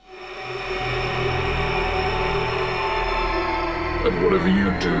And whatever you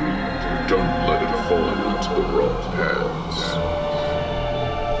do, don't let it fall into the wrong hands.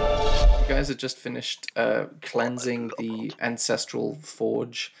 You guys had just finished cleansing the ancestral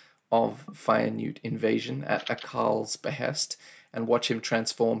forge of Fire Newt Invasion at Akarl's behest, and watch him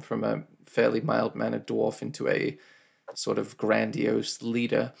transform from a fairly mild-mannered dwarf into a sort of grandiose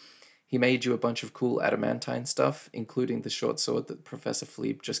leader. He made you a bunch of cool adamantine stuff, including the short sword that Professor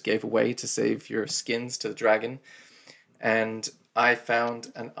Fleeb just gave away to save your skins to the dragon. And I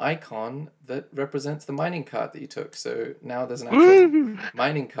found an icon that represents the mining cart that you took. So now there's an actual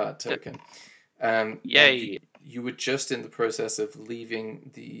mining cart token. Yay! You were just in the process of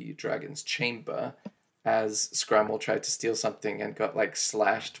leaving the dragon's chamber as Scramble tried to steal something and got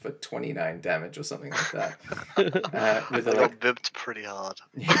slashed for 29 damage or something like that. I got bibbed pretty hard.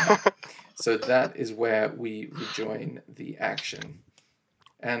 Yeah. So that is where we rejoin the action.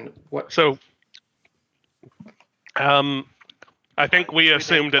 And what? So, I think we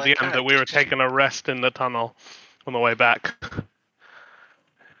assumed at the end that we were taking a rest in the tunnel on the way back.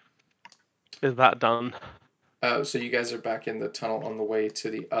 Is that done? So you guys are back in the tunnel on the way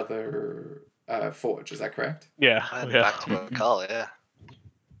to the other forge, is that correct? Yeah. Back to my car, yeah.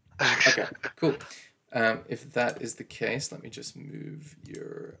 Okay, cool. If that is the case, let me just move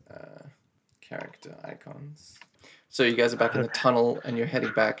your character icons. So you guys are back in the tunnel, and you're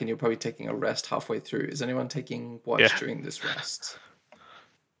heading back, and you're probably taking a rest halfway through. Is anyone taking watch during this rest?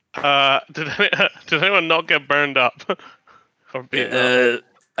 Did anyone not get burned up? Or beaten up?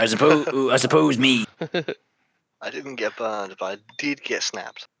 I suppose me. I didn't get burned, but I did get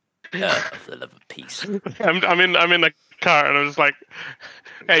snapped. For the love of peace. I'm in the car, and I'm just like,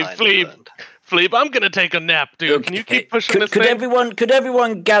 hey, Fleeb, I'm gonna take a nap, dude. Okay. Can you keep pushing this could thing? Could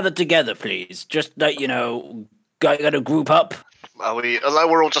everyone gather together, please? Just gotta group up. Are we? Like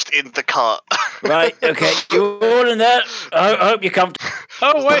we're all just in the cart. Right. Okay. You're all in there. I hope you come.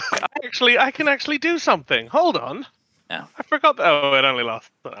 Oh wait, I can actually do something. Hold on. No. I forgot that. Oh, it only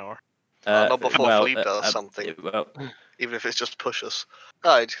lasts an hour. Not before Fleeb does something. Even if it's just push us.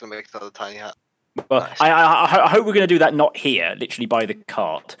 Oh, he's gonna make another tiny hat. Well, nice. I hope we're gonna do that not here, literally by the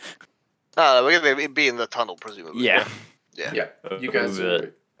cart. No, we're gonna be in the tunnel, presumably. Yeah. Yeah. You guys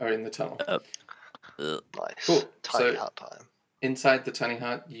are in the tunnel. Nice. Cool. Tiny hut time. Inside the tiny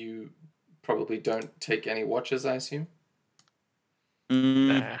hut, you probably don't take any watches, I assume?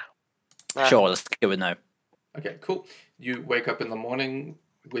 Sure, let's go with no. Okay, cool. You wake up in the morning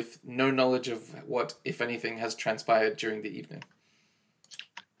with no knowledge of what, if anything, has transpired during the evening.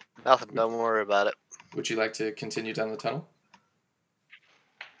 Nothing, don't worry about it. Would you like to continue down the tunnel?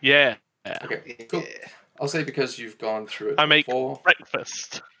 Yeah. Okay, cool. I'll say because you've gone through it before. Make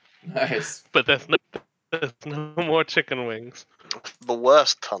breakfast. Nice. But there's no more chicken wings. The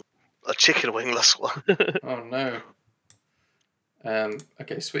worst tunnel. A chicken wingless one. Oh no.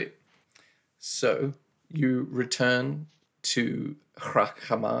 Okay, sweet. So you return to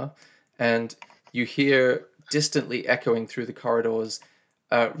Hrakhamar, and you hear distantly echoing through the corridors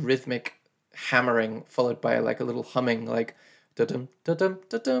rhythmic hammering followed by a little humming, da-dum, da-dum,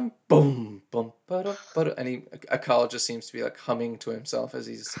 da-dum, boom, boom, ba-dum, ba-dum. And Akarl just seems to be humming to himself as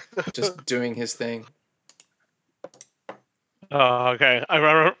he's just doing his thing. Oh, okay. I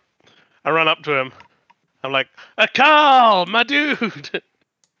run up to him. I'm like, Akarl, my dude!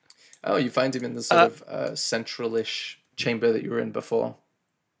 Oh, you find him in the sort of central-ish chamber that you were in before.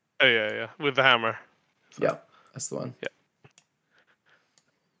 Oh, yeah. With the hammer. So. Yeah, that's the one. Yeah.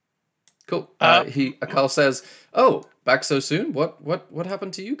 Cool. Akarl says, "Oh, back so soon? What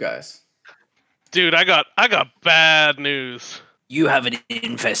happened to you guys?" Dude, I got bad news. You have an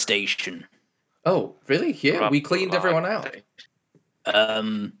infestation. Oh, really? Here, we cleaned everyone out.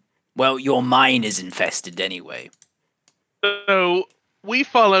 Well, your mine is infested anyway. So we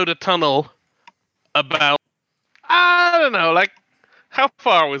followed a tunnel about, I don't know, how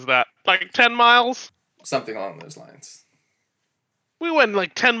far was that? 10 miles? Something along those lines. We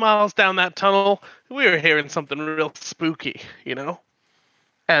went 10 miles down that tunnel. We were hearing something real spooky,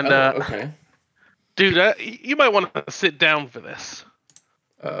 And, okay. Dude, you might want to sit down for this.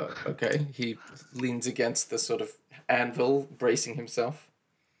 Okay. He leans against the sort of anvil, bracing himself.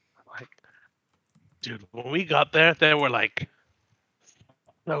 Dude, when we got there were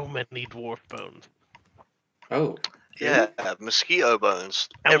so many dwarf bones. Oh. Yeah, mosquito bones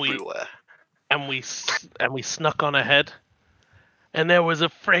everywhere. And we snuck on ahead. And there was a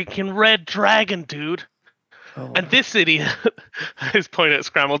freaking red dragon, dude. Oh. And this idiot, his point at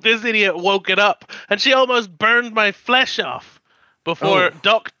Scramble, this idiot woke it up, and she almost burned my flesh off before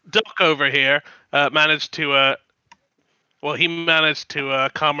Doc over here managed to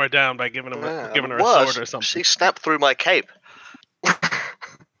calm her down by giving her a sword or something. She snapped through my cape.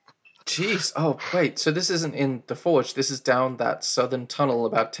 jeez. Oh, wait. So this isn't in the forge. This is down that southern tunnel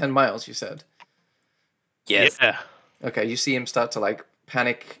about 10 miles, you said? Yes. Yeah. Okay, you see him start to, like,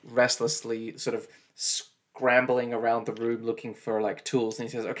 panic restlessly, sort of scrambling around the room looking for, like, tools. And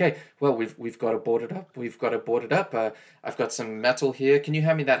he says, okay, well, we've got to board it up. We've got to board it up. I've got some metal here. Can you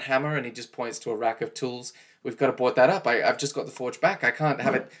hand me that hammer? And he just points to a rack of tools. We've got to board that up. I've just got the forge back. I can't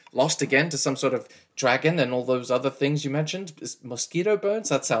have it lost again to some sort of dragon and all those other things you mentioned. Mosquito bones?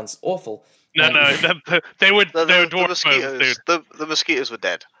 That sounds awful. No, they were dwarf mosquitoes. bones, dude. The mosquitoes were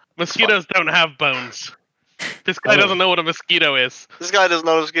dead. Mosquitoes don't have bones. This guy doesn't know what a mosquito is. This guy doesn't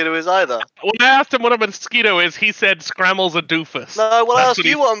know what a mosquito is either. When I asked him what a mosquito is, he said Scrammle's a doofus. No, well, I asked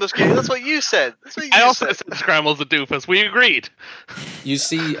you what a mosquito. That's what you said. I also said Scrammle's a doofus. We agreed. You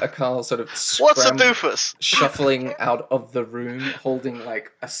see Akal sort of What's a doofus? Shuffling out of the room, holding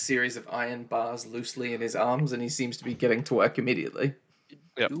like a series of iron bars loosely in his arms, and he seems to be getting to work immediately.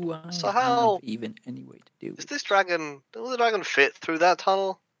 Yep. So how even any way to do is this dragon? Will the dragon fit through that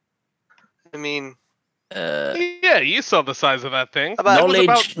tunnel? I mean, yeah, you saw the size of that thing.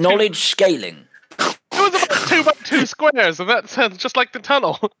 Knowledge scaling. It was about 2 by 2 squares, and that sounds just like the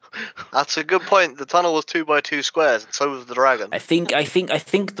tunnel. That's a good point. The tunnel was 2 by 2 squares, and so was the dragon. I think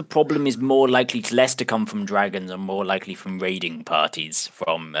the problem is more likely less to come from dragons and more likely from raiding parties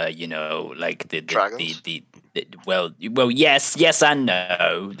from like the dragons. Well, yes and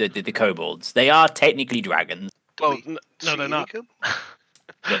no. The kobolds. They are technically dragons. Well, no, they're not.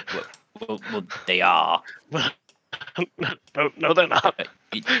 Well, they are. No, they're not.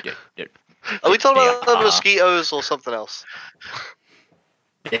 Are we talking about the mosquitoes or something else?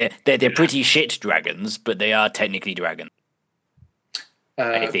 They're pretty shit dragons, but they are technically dragons.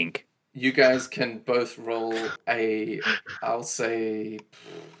 I think. You guys can both roll I'll say,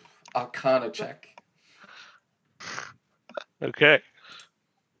 Arcana check. Okay.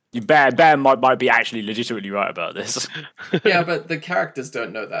 Bear might be actually legitimately right about this. Yeah, but the characters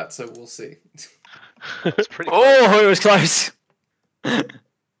don't know that, so we'll see. It's pretty it was close.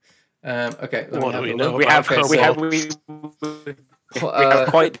 Okay. What do we know? We have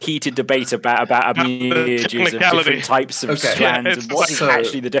quite heated debate about lineages of different types of strands and what is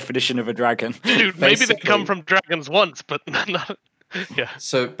actually the definition of a dragon. Dude, maybe they come from dragons once, but not. Yeah.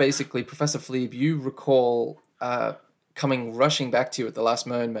 So basically, Professor Fleeb, you recall coming rushing back to you at the last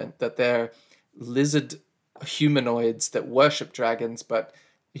moment that they're lizard humanoids that worship dragons, but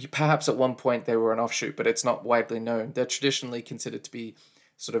perhaps at one point they were an offshoot, but it's not widely known. They're traditionally considered to be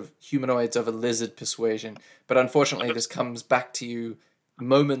sort of humanoids of a lizard persuasion, but unfortunately this comes back to you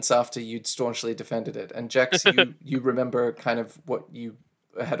moments after you'd staunchly defended it. And Jax, you remember kind of what you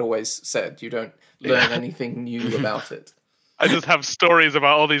had always said. You don't learn anything new about it. I just have stories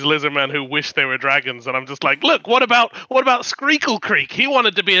about all these lizard men who wish they were dragons, and I'm just like, look, what about Screekle Creek? He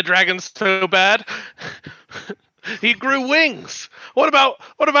wanted to be a dragon so bad. He grew wings. What about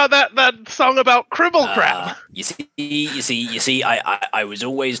that song about Cribble Crab? You see. I was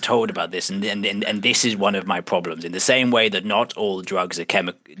always told about this, and this is one of my problems. In the same way that not all drugs are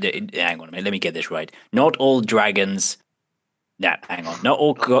chemical. Hang on a minute. Let me get this right. Not all dragons. No, hang on. Not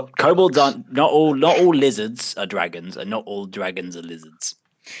all kobolds aren't. Not all lizards are dragons, and not all dragons are lizards.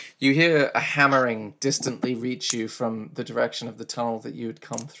 You hear a hammering distantly reach you from the direction of the tunnel that you had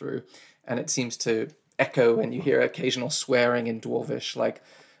come through, and it seems to echo, and you hear occasional swearing in Dwarvish, like,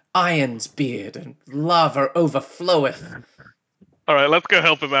 "Iron's beard and lava overfloweth." All right, let's go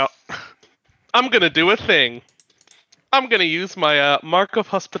help him out. I'm gonna do a thing. I'm gonna use my Mark of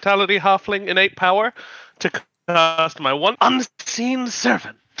Hospitality Halfling innate power to cast my one unseen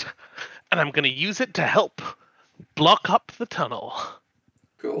servant, and I'm going to use it to help block up the tunnel.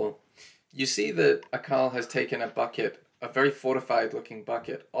 Cool. You see that Akal has taken a bucket, a very fortified looking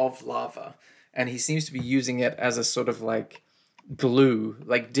bucket of lava, and he seems to be using it as a sort of like glue,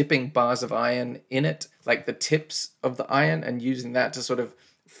 like dipping bars of iron in it, like the tips of the iron, and using that to sort of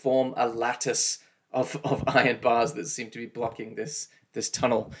form a lattice of iron bars that seem to be blocking this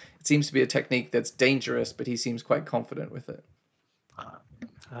tunnel. It seems to be a technique that's dangerous, but he seems quite confident with it.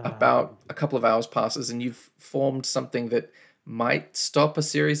 About a couple of hours passes, and you've formed something that might stop a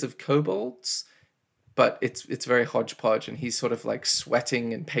series of kobolds, but it's very hodgepodge, and he's sort of like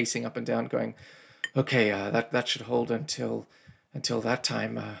sweating and pacing up and down, going, "Okay, that should hold until that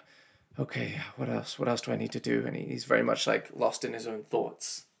time. Okay, what else? What else do I need to do?" And he's very much like lost in his own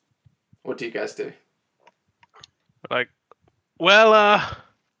thoughts. What do you guys do? Like, well,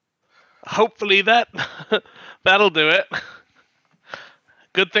 hopefully that'll do it.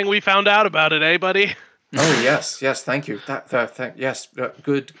 Good thing we found out about it, eh, buddy? Oh yes, thank you. Yes,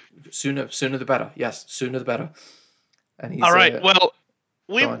 good. Sooner the better. Yes, sooner the better. And he's all right. Well,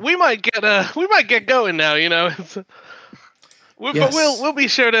 we might get going now. You know. But we'll be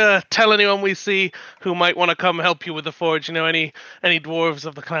sure to tell anyone we see who might want to come help you with the forge. You know, any dwarves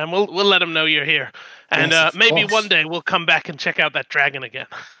of the clan. We'll let them know you're here, and maybe one day we'll come back and check out that dragon again.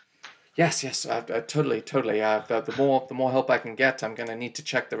 Yes, totally. The more help I can get, I'm gonna need to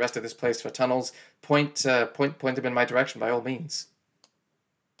check the rest of this place for tunnels. Point them in my direction by all means.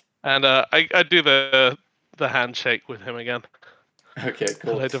 And I do the handshake with him again. Okay,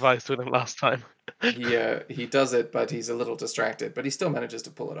 cool. That I devised with him last time. He does it, but he's a little distracted. But he still manages to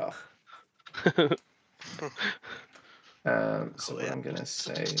pull it off. So what I'm gonna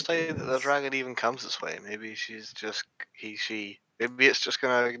say that the dragon even comes this way. Maybe she's just Maybe it's just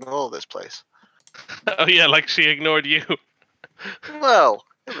gonna ignore this place. Oh yeah, like she ignored you. Well,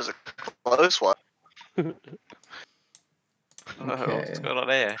 it was a close one. Okay. What's going on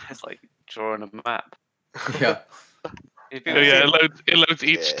here? It's like drawing a map. Yeah. It loads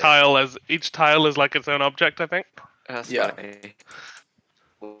each tile as like its own object, I think. That's funny.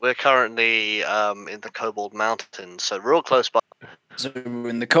 We're currently in the Cobalt Mountains, so real close by. So we're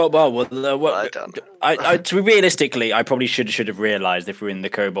in the Cobalt. Realistically, I probably should have realised if we're in the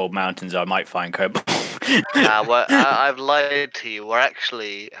Cobalt Mountains, I might find Cobalt. I've lied to you. We're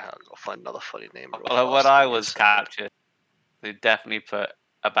actually. I'll find another funny name. Well, when I was captured, they definitely put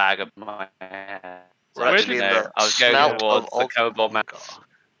a bag of my hair. So I was going towards the Cobalt Mountains.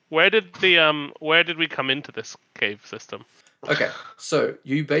 Where did we come into this cave system? Okay, so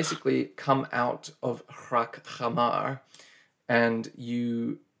you basically come out of Hrak Hamar, and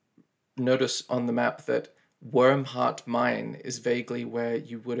you notice on the map that Wormheart Mine is vaguely where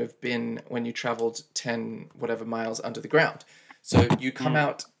you would have been when you traveled 10 whatever miles under the ground. So you come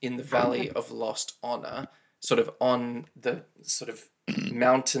out in the Valley of Lost Honor, sort of on the sort of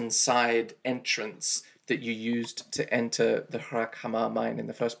mountainside entrance that you used to enter the Hrak Hamar Mine in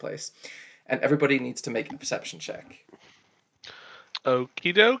the first place. And everybody needs to make a perception check.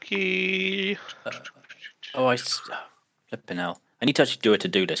 Okie dokie. Flipping hell. I need to actually do a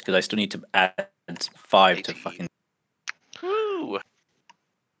to-do list because I still need to add 5 to fucking... Woo!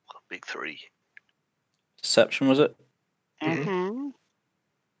 Big 3. Deception, was it? Mm-hmm.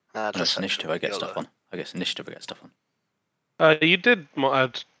 That's initiative I get stuff on. I guess initiative I get stuff on. You did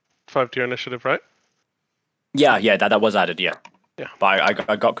add 5 to your initiative, right? Yeah, that was added, yeah. Yeah. But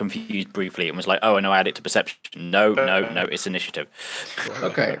I got confused briefly and was like, oh, no, I add it to perception. No, it's initiative.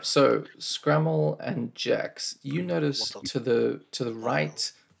 Okay, so Scramble and Jex, you notice to the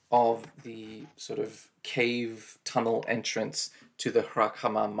right of the sort of cave tunnel entrance to the Hrak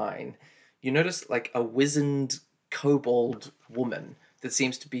Hamar mine, you notice like a wizened kobold woman that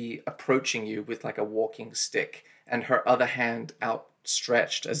seems to be approaching you with like a walking stick and her other hand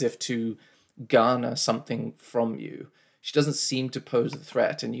outstretched as if to garner something from you. She doesn't seem to pose a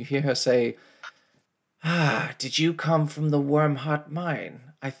threat, and you hear her say, did you come from the Wormheart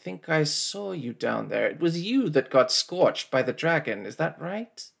Mine? I think I saw you down there. It was you that got scorched by the dragon, is that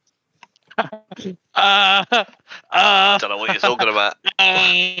right? Don't know what you're talking about.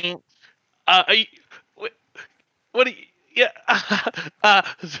 What do you... Yeah.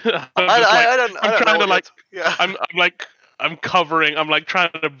 I'm covering. I'm like trying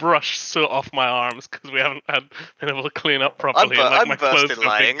to brush soot off my arms because we haven't been able to clean up properly. I'm my bursting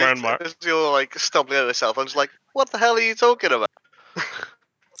lying. As you're like stumbling over yourself, I'm just like, what the hell are you talking about?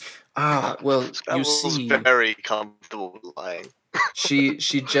 Well, you see, very comfortable lying. she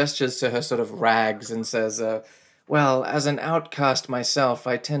gestures to her sort of rags and says, well, as an outcast myself,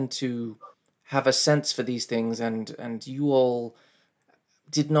 I tend to have a sense for these things, and you all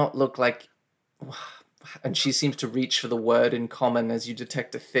did not look like... And she seems to reach for the word in common as you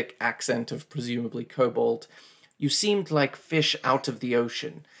detect a thick accent of presumably kobold. You seemed like fish out of the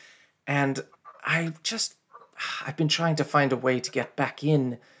ocean. And I've been trying to find a way to get back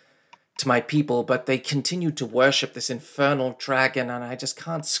in to my people, but they continue to worship this infernal dragon, and I just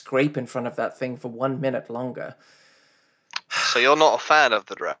can't scrape in front of that thing for 1 minute longer. So you're not a fan of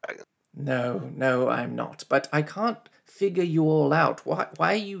the dragon? No, I'm not. But I can't figure you all out. Why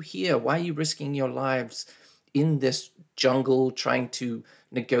are you here? Why are you risking your lives in this jungle trying to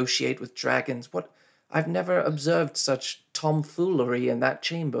negotiate with dragons? I've never observed such tomfoolery in that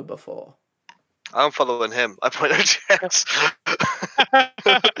chamber before. I'm following him. I point at Jax.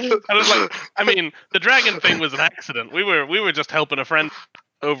 I mean, the dragon thing was an accident. We were just helping a friend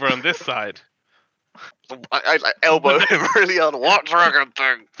over on this side. I elbow him really hard. What dragon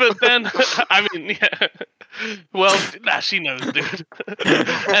thing? But then, I mean, yeah. Well, she knows, dude.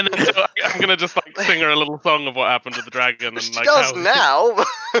 And then, so I'm gonna just like sing her a little song of what happened to the dragon. And she does now.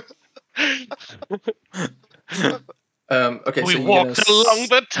 Okay, We so you're walked gonna along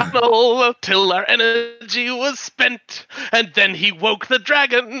the tunnel till our energy was spent, and then he woke the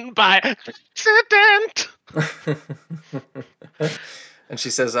dragon by accident. And she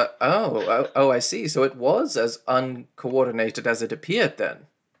says, oh, I see. So it was as uncoordinated as it appeared then.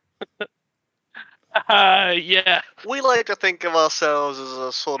 Yeah. We like to think of ourselves as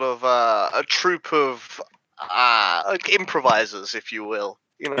a sort of a troupe of like improvisers, if you will.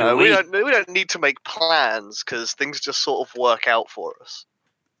 You know, we don't need to make plans because things just sort of work out for us.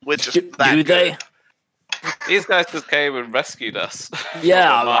 We're just that Do good. they? These guys just came and rescued us.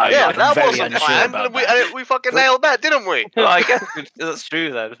 Yeah, Well, Yeah, I'm that very wasn't unsure planned. about We, that. we fucking nailed that, didn't we? I guess that's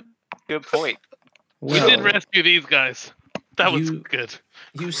true then. Good point. We did Well, rescue these guys. That was you- good.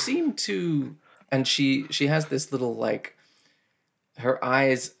 You seem to, and she has this little like, her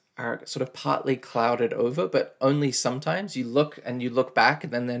eyes are sort of partly clouded over, but only sometimes you look back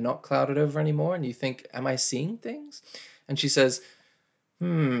and then they're not clouded over anymore, and you think, am I seeing things? And she says, I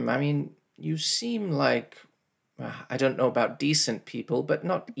mean, you seem like, I don't know about decent people, but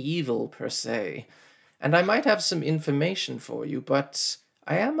not evil per se. And I might have some information for you, but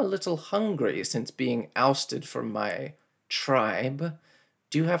I am a little hungry since being ousted from my tribe.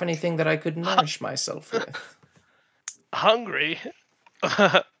 Do you have anything that I could nourish myself with? Hungry?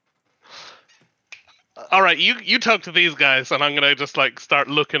 All right, you talk to these guys, and I'm gonna just like start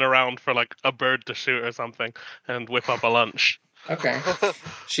looking around for like a bird to shoot or something, and whip up a lunch. Okay.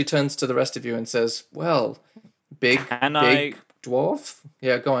 She turns to the rest of you and says, well, big dwarf?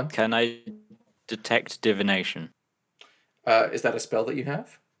 Yeah, go on. Can I detect divination? Is that a spell that you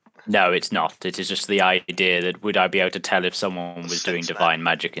have? No, it's not. It is just the idea that would I be able to tell if someone was doing divine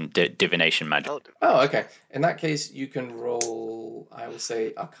magic and divination magic? Oh, okay. In that case, you can roll, I will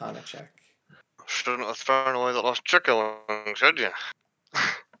say, Arcana check. Shouldn't have thrown away the lost chicken, should you?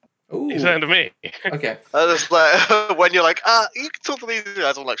 Ooh. You saying to me? Okay. Just like when you're like, you can talk to these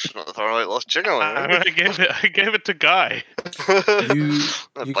guys. I'm like, shouldn't have thrown away the lost chicken. I gave it to Guy. You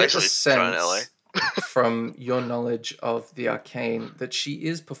get Basically the thrown it away. sense from your knowledge of the arcane that she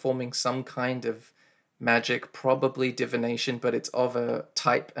is performing some kind of magic, probably divination, but it's of a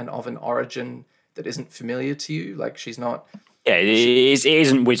type and of an origin that isn't familiar to you. Like she's not. Yeah, it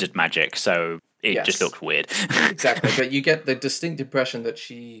isn't wizard magic, so it just Yes. looks weird. Exactly, but you get the distinct impression that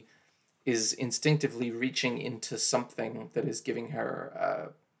she is instinctively reaching into something that is giving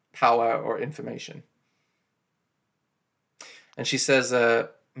her power or information. And she says, a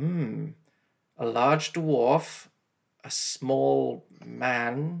large dwarf, a small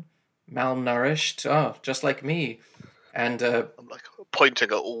man, malnourished, just like me. And I'm like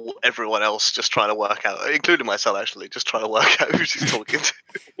pointing at everyone else, just trying to work out, including myself actually, just trying to work out who she's talking to.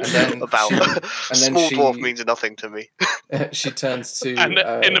 And then about small dwarf means nothing to me. she turns to And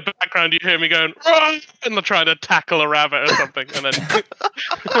in the background, you hear me going, "Run!" and they're trying to tackle a rabbit or something, and then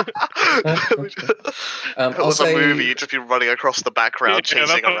It was a movie. You'd just be running across the background yeah, chasing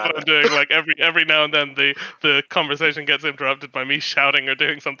that's a what rabbit. I'm doing. Like every now and then, the conversation gets interrupted by me shouting or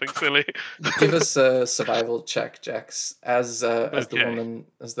doing something silly. give us a survival check, Jax, as the Okay. woman,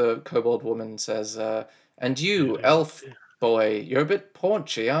 as the kobold woman says, and you, elf boy, you're a bit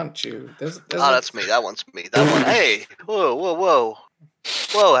paunchy, aren't you? There's That's me. That one's me. That one. Hey, whoa.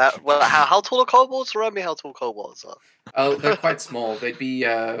 How tall are kobolds? Remind me how tall kobolds are. Oh, they're quite small. They'd be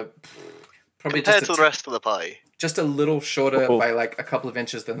probably Compared just to the rest of the party. just a little shorter Oh. by like a couple of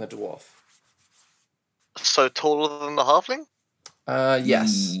inches than the dwarf. So taller than the halfling?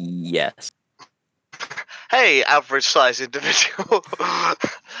 Yes. Yes. Hey, average size individual.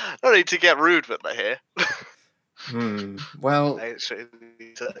 No need to get rude with me here. Well, I actually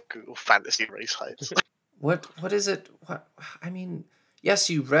need to Google fantasy race heights. what is it? What I mean, yes,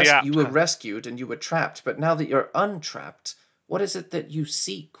 you Yeah. were rescued and you were trapped, but now that you're untrapped, what is it that you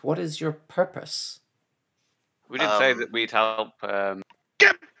seek? What is your purpose? We did say that we'd help.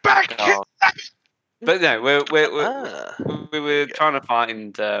 Get back here! But no, Ah. we were trying to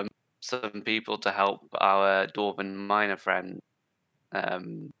find some people to help our dwarven miner friend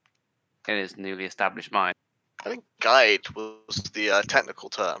in his newly established mine. I think guide was the technical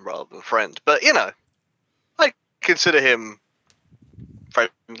term rather than friend, but you know, I consider him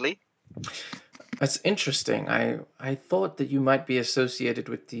friendly. That's interesting. I thought that you might be associated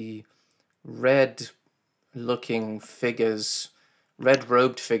with the red-looking figures,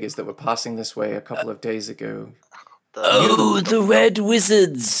 red-robed figures that were passing this way a couple of days ago. The red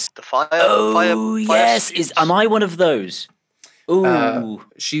wizards. The fire. Oh, yes. students. Am I one of those? Ooh.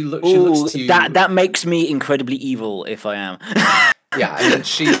 She Ooh, looks to you. that makes me incredibly evil if I am. Yeah, I mean,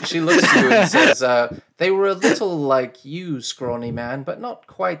 she looks at you and says, they were a little like you, scrawny man, but not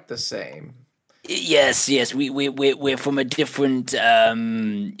quite the same. Yes, we're from a different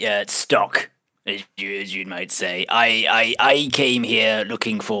stock, as you might say. I came here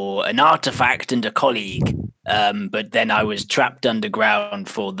looking for an artifact and a colleague, but then I was trapped underground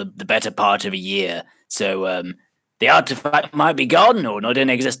for the better part of a year. So the artifact might be gone or not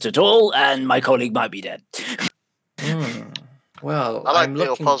exist at all, and my colleague might be dead. Well, I like I'm your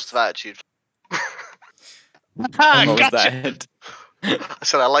looking. positive attitude. What was Gotcha. that? I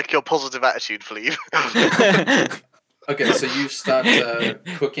said I like your positive attitude, Fleeve. Okay, so you start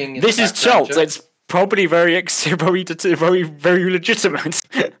cooking. In This the is background, Chult. Joe? It's probably very legitimate.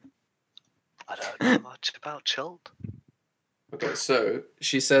 I don't know much about Chult. Okay, so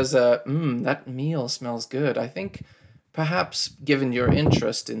she says, that meal smells good. I think perhaps, given your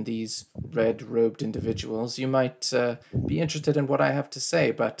interest in these red-robed individuals, you might be interested in what I have to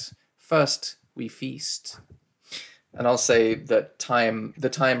say, but first we feast. And I'll say that the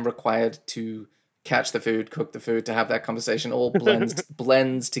time required to catch the food, cook the food, to have that conversation all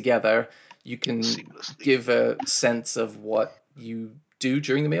blends together. You can Seamlessly. give a sense of what you do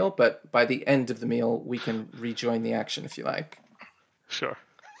during the meal, but by the end of the meal, we can rejoin the action if you like. Sure.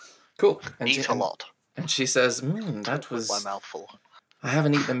 Cool. Eat a lot. And she says, that With my was... mouth full. I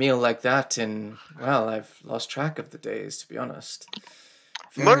haven't eaten a meal like that in... Well, I've lost track of the days, to be honest.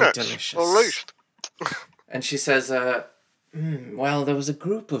 Very Minutes, delicious. at least. And she says, well, there was a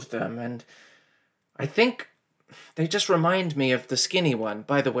group of them, and I think they just remind me of the skinny one.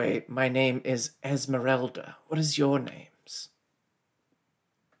 By the way, my name is Esmeralda. What is your names?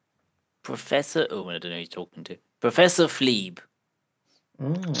 Professor... Oh, I don't know who you're talking to. Professor Fleeb.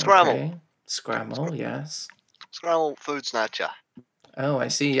 Scramble. Okay. Scramble, yes. Scramble food snatcher. Oh, I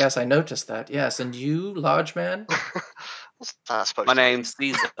see. Yes, I noticed that. Yes, and you, large man? What's that supposed My to mean? name's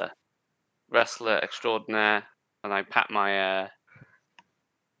Caesar, wrestler extraordinaire, and I pat my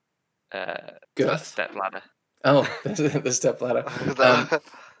Girth? step ladder. Oh, the step ladder.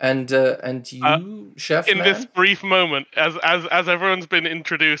 And you, chef In man? this brief moment, as everyone's been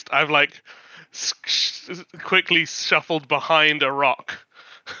introduced, I've like quickly shuffled behind a rock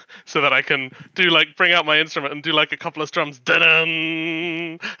so that I can bring out my instrument and do like a couple of strums,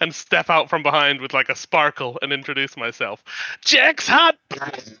 da-dun, and step out from behind with like a sparkle and introduce myself. Jack's hot.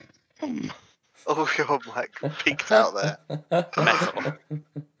 Oh, you're like peeked out there. Metal.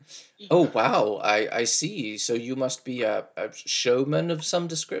 Oh, wow. I see. So you must be a showman of some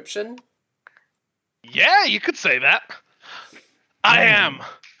description? Yeah, you could say that. I am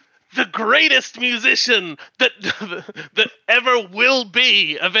the greatest musician that ever will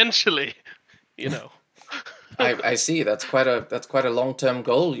be eventually. You know. I see. That's quite a long-term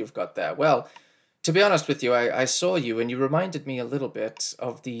goal you've got there. Well, to be honest with you, I saw you and you reminded me a little bit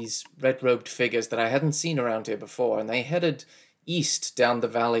of these red-robed figures that I hadn't seen around here before, and they headed east down the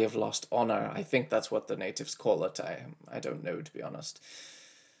Valley of Lost Honor. I think that's what the natives call it. I don't know, to be honest.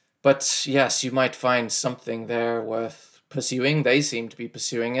 But yes, you might find something there worth pursuing. They seem to be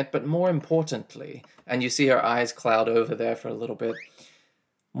pursuing it, but more importantly, and you see her eyes cloud over there for a little bit,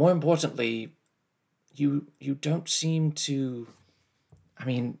 more importantly, you don't seem to... I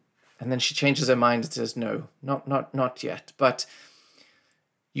mean, and then she changes her mind and says, no, not yet, but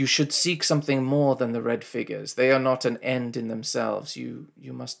you should seek something more than the red figures. They are not an end in themselves. You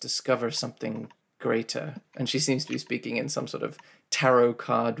must discover something greater. And she seems to be speaking in some sort of tarot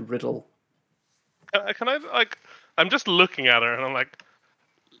card riddle. Can I I'm just looking at her and I'm like,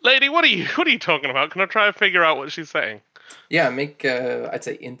 lady, what are you talking about? Can I try and figure out what she's saying? Yeah, make I'd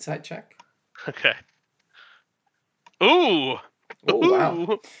say insight check. Okay. Ooh. Oh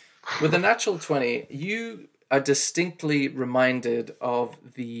wow. With a natural 20, you are distinctly reminded of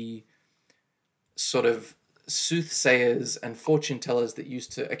the sort of soothsayers and fortune tellers that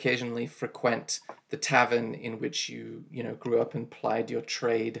used to occasionally frequent the tavern in which you grew up and plied your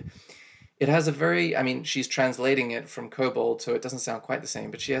trade. It has a very, I mean, she's translating it from Kobold, so it doesn't sound quite the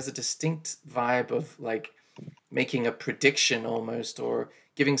same, but she has a distinct vibe of like making a prediction almost, or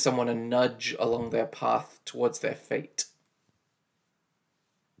giving someone a nudge along their path towards their fate.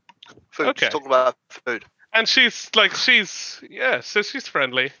 Food. Okay. Talk about food. And she's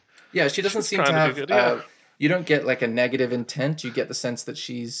friendly. Yeah, she doesn't She's seem to trying have. do good, yeah. You don't get like a negative intent. You get the sense that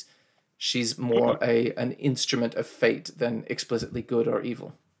she's more an instrument of fate than explicitly good or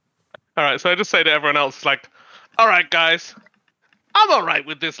evil. All right, so I just say to everyone else, like, all right, guys, I'm all right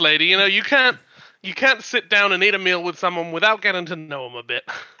with this lady. You can't sit down and eat a meal with someone without getting to know them a bit.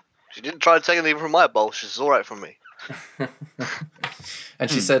 She didn't try to take anything from my bowl. She's all right from me. And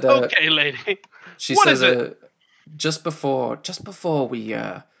she said, "Okay, lady." She what says, is it? Just before we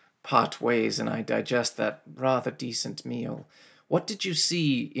part ways and I digest that rather decent meal, what did you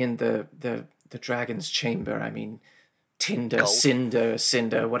see in the the dragon's chamber, I mean, Tinder, Gold.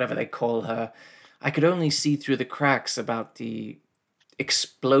 Cinder, whatever they call her, I could only see through the cracks about the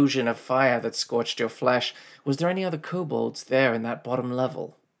explosion of fire that scorched your flesh. Was there any other kobolds there in that bottom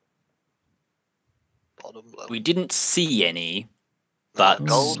level? Bottom level. We didn't see any, but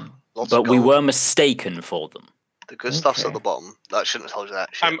Gold. Lots but of we gold. were mistaken for them. The good stuff's at Okay. the bottom. I shouldn't have told you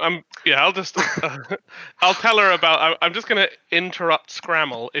that. Shit. I'll just, I'll tell her about. I'm just gonna interrupt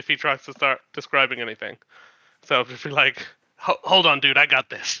Scramble if he tries to start describing anything. So I'll just be like, "Hold on, dude, I got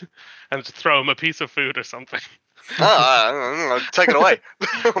this," and just throw him a piece of food or something. Take it away.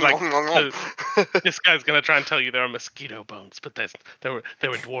 This guy's gonna try and tell you there are mosquito bones, but there were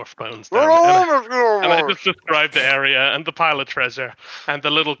dwarf bones. Down there. And I just described the area and the pile of treasure and the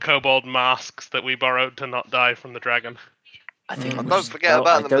little kobold masks that we borrowed to not die from the dragon. I think. And don't forget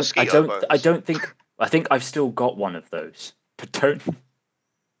about the mosquito bones. I think I've still got one of those. But don't.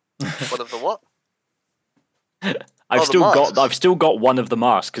 One of the what? I've the still got one of the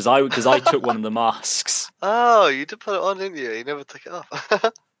masks because I took one of the masks. Oh, you did put it on, didn't you? You never took it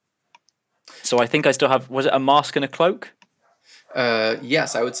off. So I think I still have. Was it a mask and a cloak?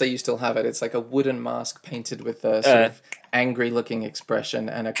 Yes, I would say you still have it. It's like a wooden mask painted with a sort of angry-looking expression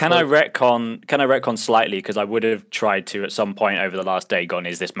and a. Can I retcon slightly? Because I would have tried to at some point over the last day. Gone.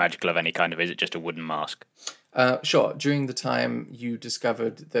 Is this magical of any kind? Is it just a wooden mask? Sure. During the time you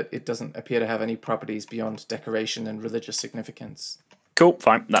discovered that it doesn't appear to have any properties beyond decoration and religious significance. Cool.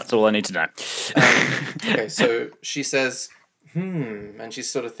 Fine. That's all I need to know. Okay, so she says, and she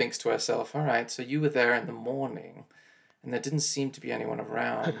sort of thinks to herself, all right, so you were there in the morning, and there didn't seem to be anyone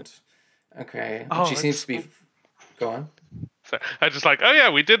around. Okay. And she seems to be... Go on. So I just like, oh yeah,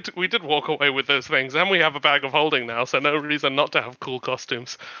 we did walk away with those things, and we have a bag of holding now, so no reason not to have cool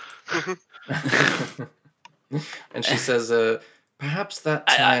costumes. And she says, perhaps that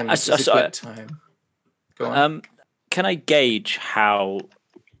time is a good time. Go on. Can I gauge how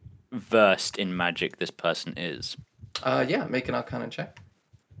versed in magic this person is? Yeah, make an Arcana check.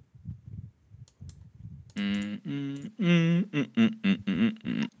 None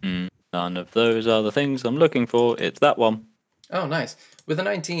of those are the things I'm looking for. It's that one. Oh, nice. With a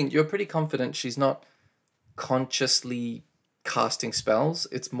 19, you're pretty confident she's not consciously casting spells.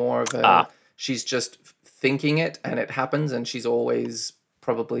 It's more of a... She's just thinking it, and it happens, and she's always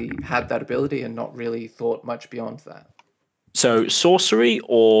probably had that ability and not really thought much beyond that. So sorcery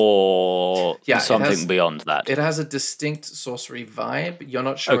or something beyond that? It has a distinct sorcery vibe. You're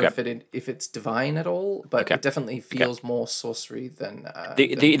not sure if it's divine at all, but it definitely feels more sorcery than...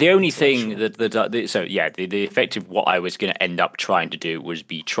 The only thing the effective what I was going to end up trying to do was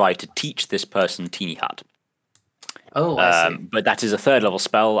try to teach this person Teeny Hut. Oh, I see. But that is a 3rd level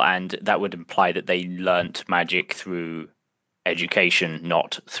spell, and that would imply that they learnt magic through education,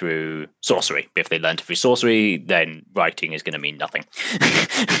 not through sorcery. If they learnt it through sorcery, then writing is going to mean nothing.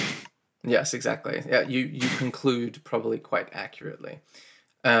 Yes, exactly. Yeah, you conclude probably quite accurately.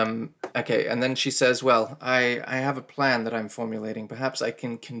 Okay, and then she says, well, I have a plan that I'm formulating. Perhaps I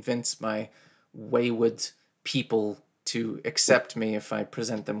can convince my wayward people to accept me if I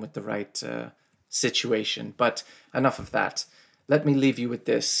present them with the right situation. But enough of that. Let me leave you with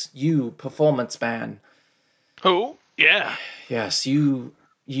this. You, performance man. Oh, yeah. Yes, you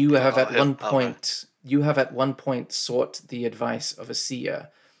have at one point sought the advice of a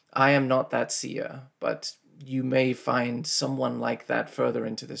seer. I am not that seer, but you may find someone like that further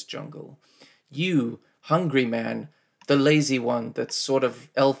into this jungle. You, hungry man, the lazy one that's sort of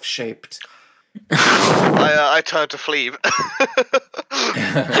elf-shaped. I turn to Fleeb.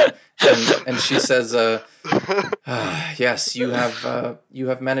 and she says, yes, you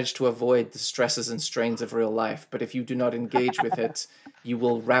have managed to avoid the stresses and strains of real life, but if you do not engage with it, you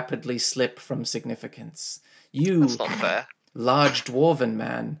will rapidly slip from significance. You, That's not fair. large dwarven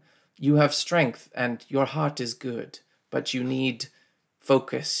man, you have strength and your heart is good, but you need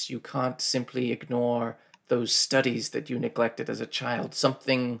focus. You can't simply ignore those studies that you neglected as a child.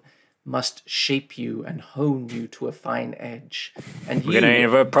 Something must shape you and hone you to a fine edge. And We're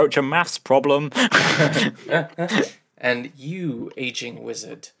going to approach a maths problem. And you, aging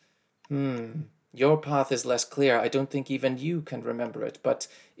wizard, your path is less clear. I don't think even you can remember it, but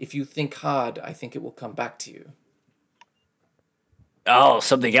if you think hard, I think it will come back to you. Oh,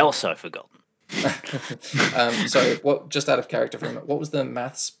 something else I've forgotten. Sorry, just out of character for a minute, what was the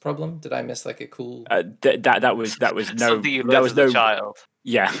maths problem? Did I miss like a cool... That was no... Something you learned as a child.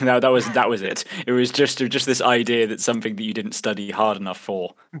 Yeah, no, that was it. It was just this idea that something that you didn't study hard enough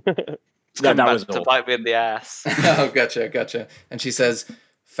for. that was all. To bite me in the ass. Oh, gotcha. And she says,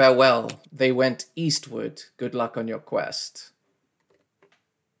 farewell. They went eastward. Good luck on your quest.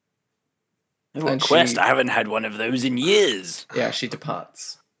 What And quest? she- I haven't had one of those in years. Yeah, she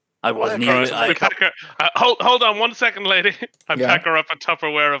departs. I wasn't Okay, even. so I, We pack her. Hold on 1 second, lady. I Yeah? pack her up a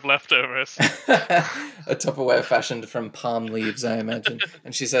Tupperware of leftovers. A Tupperware fashioned from palm leaves, I imagine.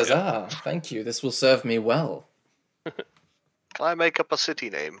 And she says, thank you. This will serve me well. Can I make up a city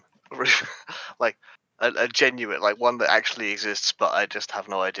name? Like a genuine, like one that actually exists, but I just have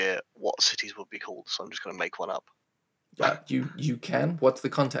no idea what cities would be called, so I'm just going to make one up. You can? What's the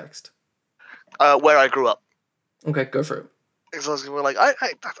context? Where I grew up. Okay, go for it. Because I was gonna be like,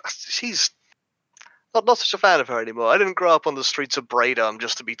 she's not such a fan of her anymore. I didn't grow up on the streets of Bradam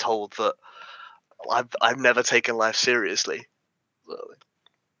just to be told that I've never taken life seriously. So,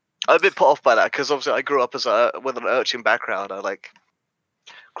 I'm a bit put off by that because obviously I grew up with an urchin background. I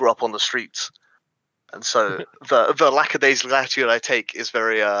grew up on the streets, and so the lackadaisical attitude I take is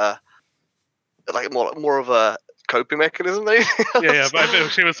very more of a coping mechanism. Maybe. Yeah, but I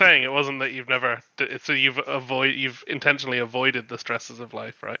think she was saying it wasn't that you've never. So you've intentionally avoided the stresses of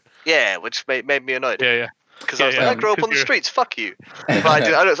life, right? Yeah, which made me annoyed. Yeah. Because I was like, I grew up on the you're- streets. Fuck you. But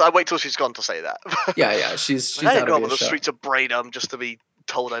I wait till she's gone to say that. Yeah, she's I out didn't grow of up on the earshot. streets of Bradam just to be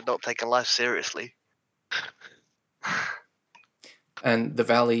told I'd not taken life seriously. And the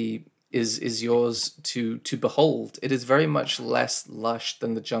valley is yours to behold. It is very much less lush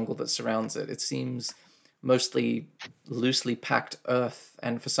than the jungle that surrounds it. It seems mostly loosely packed earth,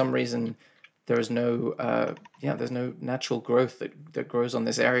 and for some reason there is no there's no natural growth that grows on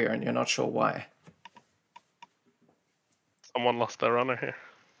this area, and you're not sure why. Someone lost their honor here.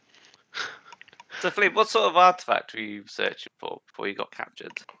 So, Philippe, what sort of artifact were you searching for before you got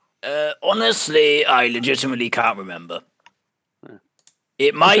captured? honestly, I legitimately can't remember.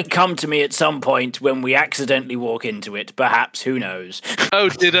 It might come to me at some point when we accidentally walk into it. Perhaps, who knows? Oh,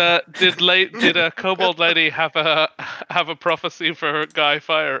 did a kobold lady have a prophecy for Guy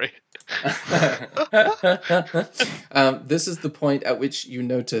Fiery? This is the point at which you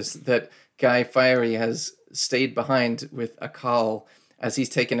notice that Guy Fiery has stayed behind with Akal as he's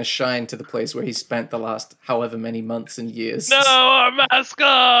taken a shine to the place where he spent the last however many months and years. No, our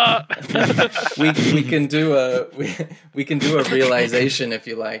mascot. we can do a we can do a realization if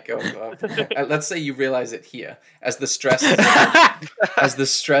you like of let's say you realize it here as the stresses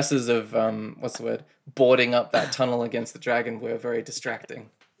of what's the word, boarding up that tunnel against the dragon were very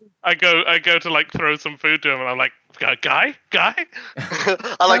distracting. I go to like throw some food to him, and I'm like, Guy.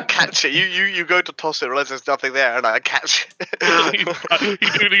 I catch it. You go to toss it, realize there's nothing there, and I catch it.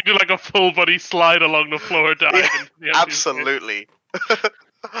 you do like a full body slide along the floor, dive. Yeah, into the empty absolutely.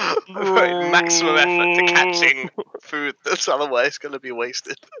 Right, maximum effort to catching food that's otherwise going to be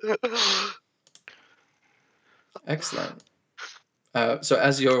wasted. Excellent. So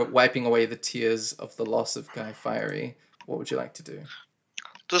as you're wiping away the tears of the loss of Guy Fiery, what would you like to do?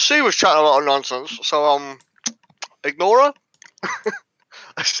 The sea was chatting a lot of nonsense, so ignore her.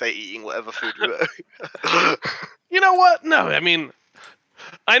 I say eating whatever food you You know what? No, I mean,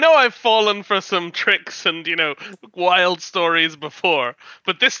 I know I've fallen for some tricks and, wild stories before,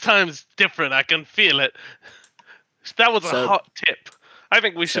 but this time's different. I can feel it. That was a hot tip. I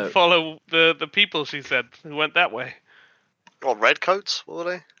think we should follow the people, she said, who went that way. What, redcoats? What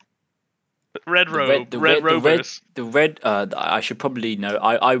were they? Red Rovers. I should probably know.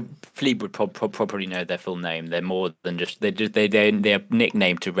 I Fleet would probably know their full name. They're more than just they're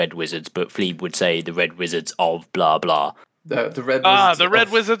nicknamed to Red Wizards, but Fleet would say the Red Wizards of blah blah. The Red Wizards the Red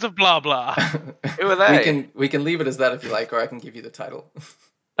Wizards of blah blah. Who are they? We can leave it as that if you like, or I can give you the title.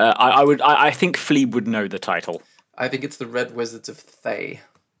 I think Fleet would know the title. I think it's the Red Wizards of Thay.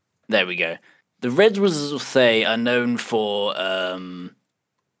 There we go. The Red Wizards of Thay are known for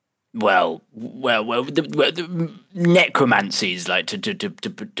the necromancies, like to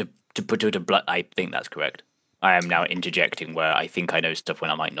put it a blunt. I think that's correct. I am now interjecting where I think I know stuff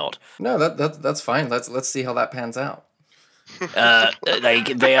when I might not. No, that's fine. Let's see how that pans out.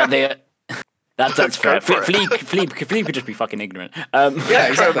 They are. That's fair. Philippe could just be fucking ignorant. Yeah,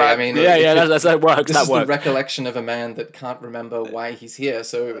 exactly. I mean, that works. This That is works. the recollection of a man that can't remember why he's here.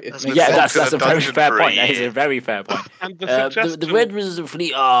 So it makes Yeah, sense. that's a very dungeon fair for a point. That is year. a very fair point. And The Red Wizards of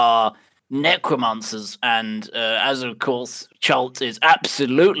Fleet are necromancers, and as of course, Chult is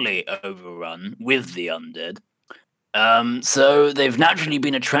absolutely overrun with the undead. So they've naturally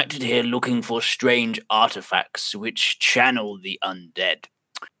been attracted here looking for strange artifacts which channel the undead.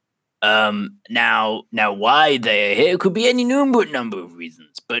 Now why they are here could be any number of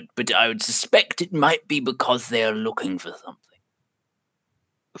reasons, but I would suspect it might be because they are looking for something.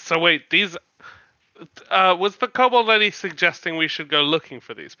 So wait, these was the kobold lady suggesting we should go looking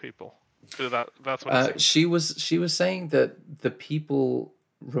for these people? So that's what She was saying that the people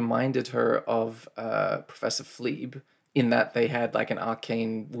reminded her of Professor Fleeb in that they had like an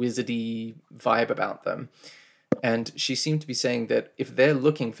arcane wizardy vibe about them. And she seemed to be saying that if they're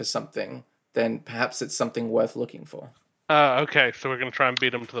looking for something, then perhaps it's something worth looking for. Okay, so we're going to try and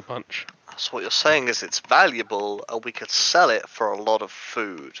beat him to the punch. So what you're saying is it's valuable, and we could sell it for a lot of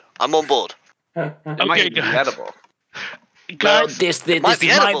food. I'm on board. It might Okay, even be guys. edible. Guys, This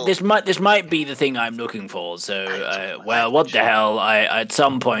might be the thing I'm looking for. So, well, what the hell? At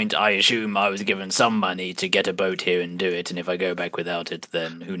some point I assume I was given some money to get a boat here and do it, and if I go back without it,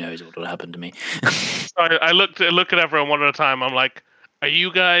 then who knows what will happen to me. I look at everyone one at a time. I'm like, are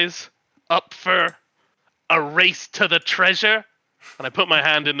you guys up for a race to the treasure? And I put my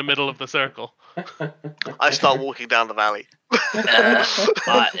hand in the middle of the circle. I start walking down the valley.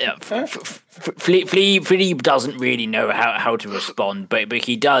 Flea doesn't really know how to respond, but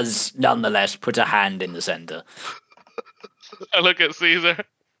he does nonetheless put a hand in the center. I look at Caesar.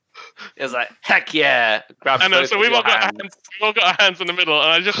 It's like, heck yeah! Grabs I know. both So of we've your all got hands. hands. We've all got our hands in the middle, and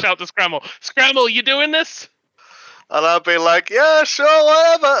I just shout to Scramble, "Scramble, you doing this?" And I'll be like, yeah, sure,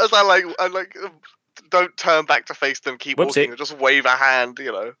 whatever. As I don't turn back to face them, keep Whoopsie. walking, and just wave a hand,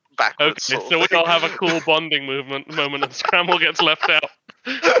 backwards. Okay, sort of so we thing. all have a cool bonding moment, and Scramble gets left out.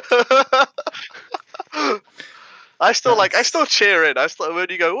 I still cheer in. When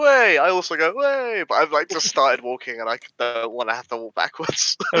you go way, I also go way. But I've just started walking, and I don't want to have to walk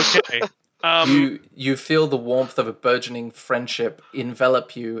backwards. Okay. You feel the warmth of a burgeoning friendship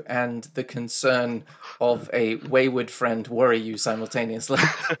envelop you, and the concern of a wayward friend worry you simultaneously.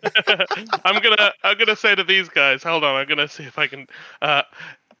 I'm gonna say to these guys, hold on, I'm gonna see if I can.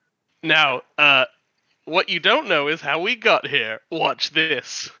 Now, what you don't know is how we got here. Watch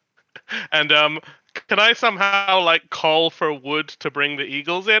this. And can I somehow call for wood to bring the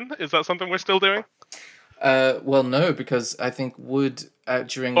eagles in? Is that something we're still doing? Well, no, because I think Wood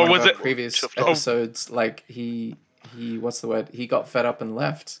during Or one was of our it- previous Oh. episodes, he what's the word? He got fed up and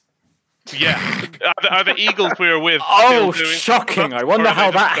left. Yeah. Are the eagles we were with? Oh, still doing shocking! stuff, I or wonder are they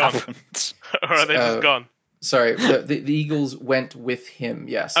how just that gone? happened. Or are they just gone? Sorry, the Eagles went with him.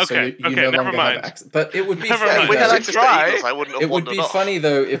 Yes, so Okay, you okay, no never longer mind. have access. But it would be Never funny. mind. If we had though. access to try. eagles, I wouldn't have It would wandered be off. funny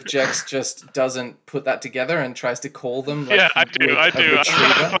though if Jex just doesn't put that together and tries to call them. Yeah, I he do. would I a do.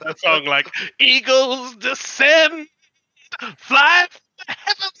 retriever. A song like "Eagles descend, fly from the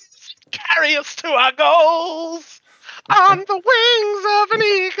heavens, carry us to our goals on the wings of an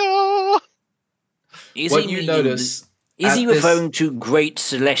eagle." Is What he you meaning- notice? Is he at this- referring to great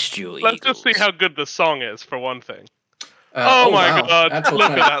celestial Let's eagles? just see how good the song is for one thing. Oh Oh my wow, god! natural Look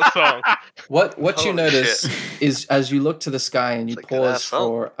 20. at that song. What you Holy notice shit. is as you look to the sky and you It's a good-ass pause song.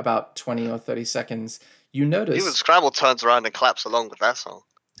 for about 20 or 30 seconds, you Even notice Scrabble turns around and claps along with that song.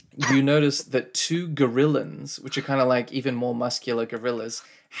 that two gorillans, which are kind of like even more muscular gorillas,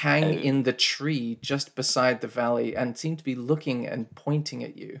 hang in the tree just beside the valley and seem to be looking and pointing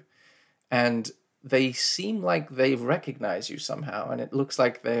at you. And they seem like they recognize you somehow, and it looks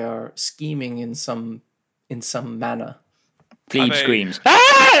like they are scheming in some manner. Plebe Are they- screams.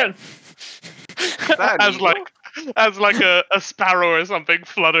 Ah! That an as eagle? a sparrow or something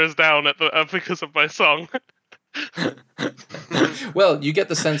flutters down at the because of my song. Well, you get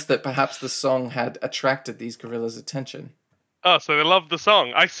the sense that perhaps the song had attracted these gorillas' attention. Oh, so they love the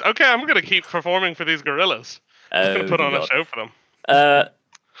song. Okay, I'm gonna keep performing for these gorillas. I'm gonna Oh, put on a God. show for them.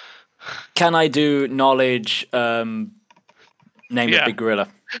 Can I do knowledge? Name Yeah. a big gorilla.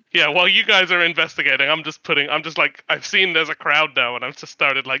 Yeah, while you guys are investigating, I've seen there's a crowd now, and I've just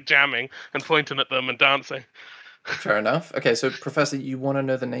started jamming and pointing at them and dancing. Fair enough. Okay, so Professor, you want to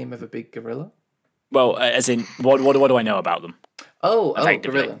know the name of a big gorilla? Well, as in, what do I know about them? Oh,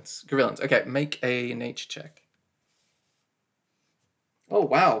 Effectively. gorillans. Okay, make a nature check. Oh,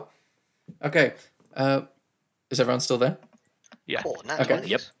 wow. Okay, is everyone still there? Yeah. Oh, nat Okay. 20s.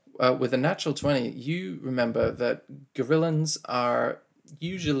 Yep. With a natural 20, you remember that gorillans are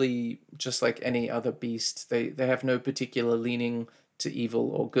usually just like any other beast. They have no particular leaning to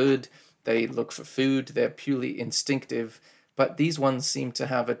evil or good. They look for food. They're purely instinctive. But these ones seem to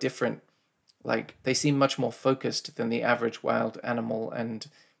have a different, they seem much more focused than the average wild animal, and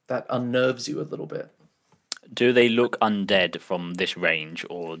that unnerves you a little bit. Do they look undead from this range,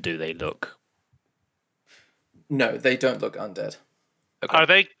 or do they look? No, they don't look undead. Are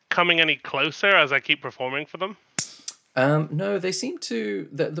they coming any closer as I keep performing for them? No, they seem to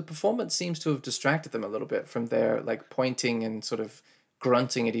the performance seems to have distracted them a little bit from their pointing and sort of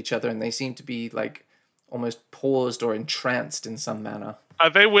grunting at each other, and they seem to be almost paused or entranced in some manner. Are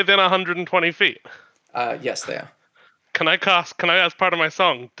they within 120 feet? Yes, they are. Can I, as part of my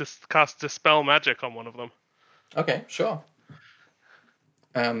song, cast Dispel Magic on one of them? Okay, sure.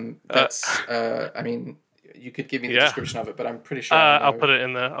 That's. I mean, you could give me the Yeah. description of it, but I'm pretty sure. I know. I'll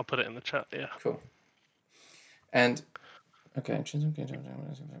put it in the chat. Yeah. Cool. And okay,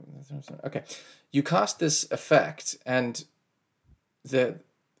 you cast this effect, and the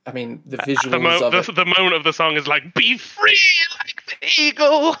visuals of it. The moment of the song is like, "Be free like the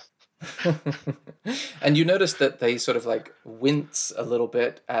eagle." And you notice that they sort of like wince a little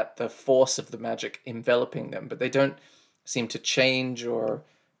bit at the force of the magic enveloping them, but they don't seem to change or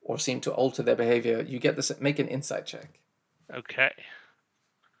seem to alter their behavior. You get this. Make an insight check. Okay.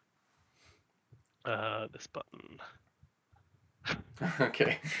 This button.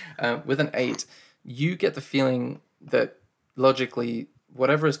 Okay. With an 8, you get the feeling that logically,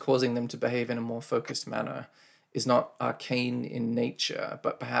 whatever is causing them to behave in a more focused manner is not arcane in nature,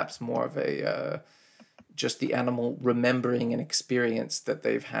 but perhaps more of a just the animal remembering an experience that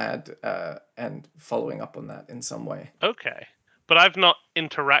they've had and following up on that in some way. Okay. But I've not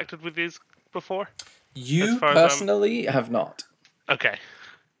interacted with these before. You personally have not. Okay.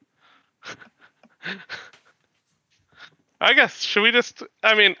 I guess, should we just...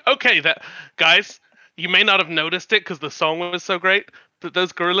 I mean, okay, guys, you may not have noticed it because the song was so great, but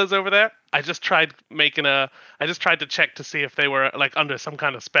those gorillas over there, I just tried to check to see if they were, like, under some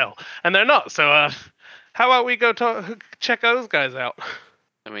kind of spell. And they're not, so, how about we go check those guys out?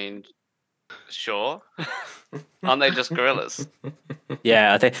 I mean, sure. Aren't they just gorillas?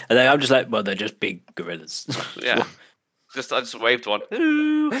 Yeah, I think I'm just like, well, they're just big gorillas. Yeah. I just waved one.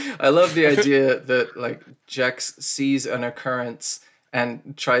 I love the idea that like Jax sees an occurrence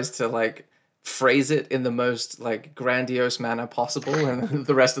and tries to like phrase it in the most like grandiose manner possible, and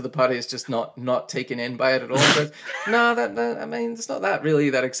the rest of the party is just not taken in by it at all. But no, that I mean, it's not that really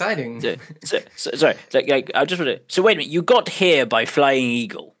that exciting. Sorry, like, I just want to. So wait a minute, you got here by flying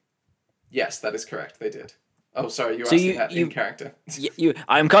eagle. Yes, that is correct. They did. Oh, sorry, you're asking that in character.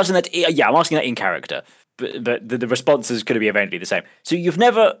 I'm casting that. Yeah, I'm asking that in character. But the response is going to be eventually the same. So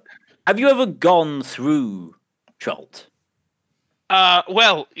have you ever gone through Chult?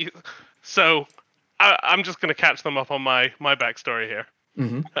 Well, so I'm just going to catch them up on my backstory here.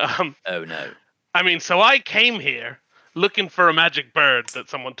 Mm-hmm. Oh no. I mean, so I came here looking for a magic bird that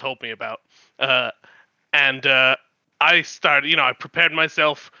someone told me about, and I started. I prepared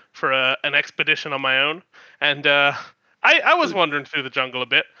myself for an expedition on my own, and I was wandering through the jungle a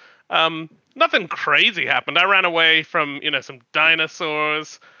bit. Nothing crazy happened. I ran away from, some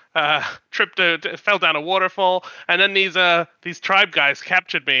dinosaurs, fell down a waterfall, and then these tribe guys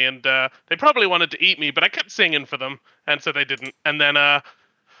captured me, and they probably wanted to eat me, but I kept singing for them, and so they didn't. And then,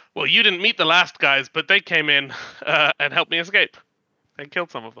 well, you didn't meet the last guys, but they came in and helped me escape. They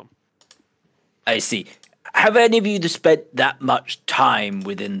killed some of them. I see. Have any of you spent that much time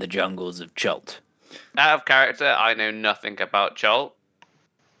within the jungles of Chult? Out of character, I know nothing about Joel,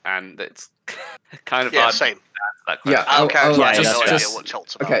 and it's kind of Yeah, hard. same. Yeah, Out of character, I have just- no idea just- what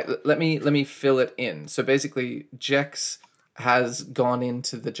Chult's about. Okay, let me fill it in. So basically, Jex has gone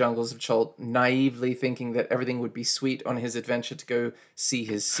into the jungles of Chult naively thinking that everything would be sweet on his adventure to go see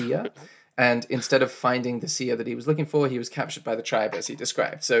his seer. And instead of finding the seer that he was looking for, he was captured by the tribe, as he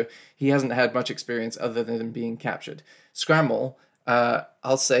described. So he hasn't had much experience other than being captured. Scramble,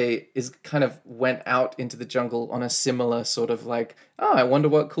 I'll say, is kind of went out into the jungle on a similar sort of like, oh, I wonder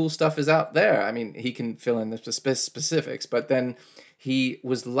what cool stuff is out there. I mean, he can fill in the specifics, but then he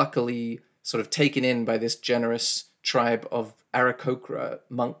was luckily sort of taken in by this generous tribe of Aarakocra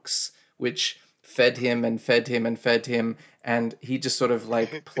monks, which fed him and fed him and fed him, and he just sort of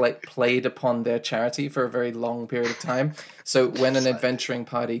like played upon their charity for a very long period of time. So when an adventuring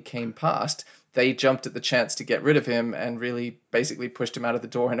party came past, they jumped at the chance to get rid of him and really basically pushed him out of the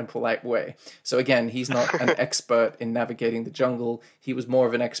door in a polite way. So again, he's not an expert in navigating the jungle. He was more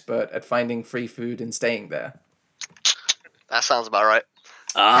of an expert at finding free food and staying there. That sounds about right.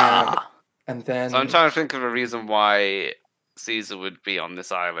 And then... So I'm trying to think of a reason why Caesar would be on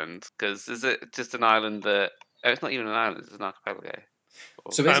this island. Because is it just an island that... Oh, it's not even an island, it's an archipelago.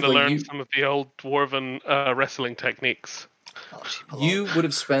 So Trying to basically, learn some of the old dwarven wrestling techniques. you would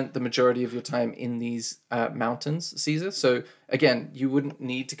have spent the majority of your time in these mountains, Caesar. So again, you wouldn't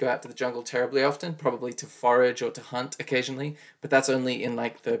need to go out to the jungle terribly often, probably to forage or to hunt occasionally, but that's only in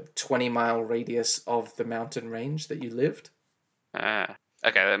like the 20-mile radius of the mountain range that you lived. Okay,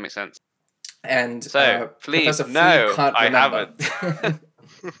 that makes sense. And So, Flea, Professor Flea no, can't I remember. haven't.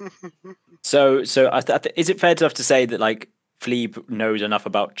 So is it fair enough to say that like Flea knows enough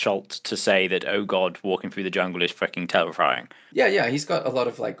about Chult to say that, oh god, walking through the jungle is freaking terrifying? Yeah, he's got a lot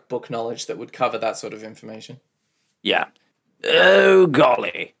of like book knowledge that would cover that sort of information. Yeah. Oh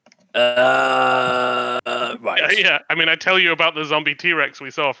golly. Right. Yeah, I mean, I tell you about the zombie T-Rex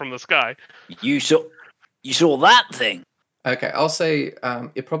we saw from the sky. You saw that thing? Okay, I'll say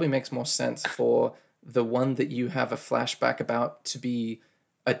it probably makes more sense for the one that you have a flashback about to be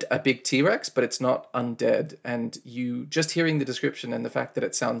a big T-Rex, but it's not undead. And you just hearing the description and the fact that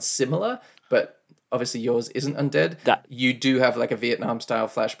it sounds similar, but obviously yours isn't undead, you do have like a Vietnam-style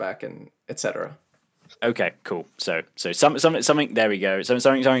flashback and etc. Okay, cool. So something. There we go.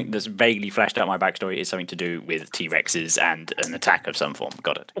 Something that's vaguely flashed out my backstory is something to do with T-Rexes and an attack of some form.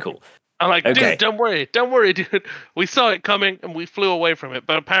 Got it. Cool. I'm like, Okay. dude, don't worry, dude. We saw it coming and we flew away from it.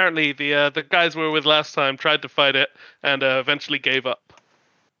 But apparently, the guys we were with last time tried to fight it and eventually gave up.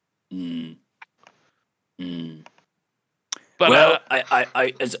 But Well,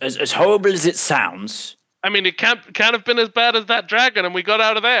 I as horrible as it sounds. I mean, it can't have been as bad as that dragon, and we got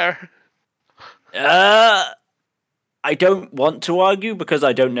out of there. I don't want to argue because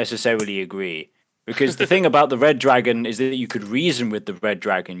I don't necessarily agree. Because the thing about the red dragon is that you could reason with the red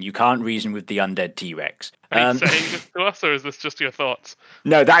dragon. You can't reason with the undead T-Rex. Are you saying this to us, or is this just your thoughts?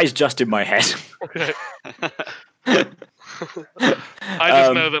 No, that is just in my head. Okay. I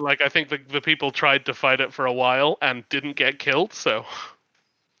just know that, like, I think the people tried to fight it for a while and didn't get killed. So,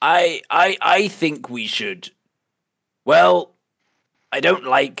 I think we should. Well, I don't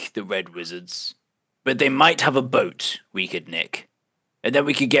like the red wizards, but they might have a boat we could nick. And then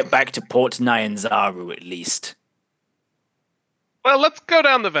we could get back to Port Nyanzaru at least. well, let's go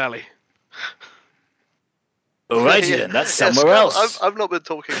down the valley. Alrighty then, that's somewhere else. I've not been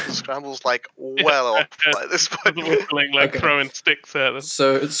talking to Scrambles like well off by this point. Whistling, like Okay. throwing sticks at us.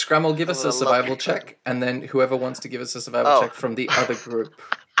 So Scramble, give us a Well, survival lucky. check, and then whoever wants to give us a survival check from the other group.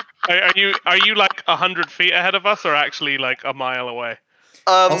 Are you like 100 feet ahead of us, or actually like a mile away?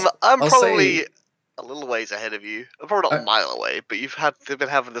 I'm I'll probably say- a little ways ahead of you. I'm probably not a mile away, but they've been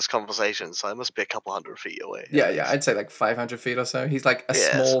having this conversation, so I must be a couple hundred feet away. Yeah, I'd say like 500 feet or so. He's like a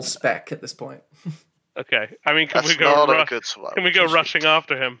Yeah, small something like speck at this point. Okay. I mean, can That's we go? not a good survival. Can we go rushing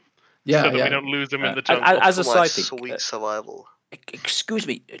after him Yeah, so that yeah. we don't lose him in the And jungle? as a For my side thing, sweet survival. excuse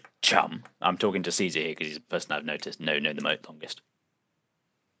me, chum. I'm talking to Caesar here because he's the person I've noticed known the most longest.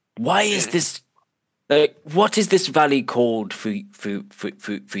 Why is this? What is this valley called for you? For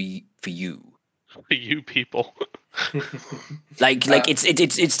you people. Like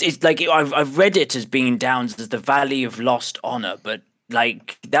it's like I've read it as being down as the Valley of Lost Honor, but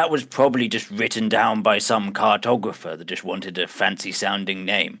like that was probably just written down by some cartographer that just wanted a fancy sounding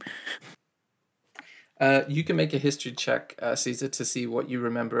name. You can make a history check, Caesar, to see what you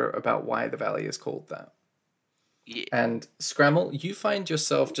remember about why the valley is called that. Yeah. And Scramble, you find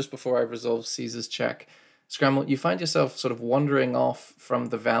yourself, just before I resolve Caesar's check, Scramble, you find yourself sort of wandering off from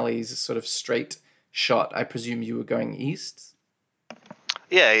the valley's sort of straight shot. I presume you were going east?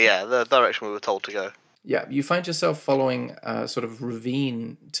 Yeah, the direction we were told to go. Yeah, you find yourself following a sort of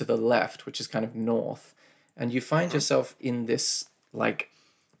ravine to the left, which is kind of north, and you find yourself in this, like,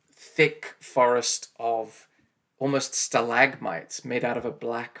 thick forest of almost stalagmites made out of a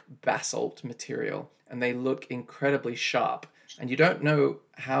black basalt material, and they look incredibly sharp. And you don't know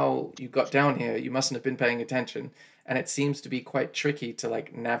how you got down here. You mustn't have been paying attention, and it seems to be quite tricky to,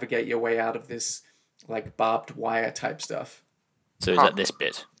 like, navigate your way out of this, like, barbed wire type stuff. So is that this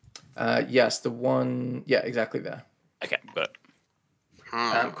bit? Yes, the one... Yeah, exactly there. Okay, got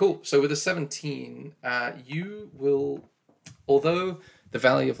it. Cool. So with a 17, you will... Although the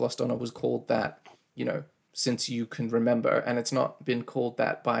Valley of Lost Honor was called that, you know, since you can remember, and it's not been called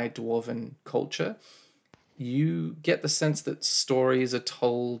that by Dwarven culture, you get the sense that stories are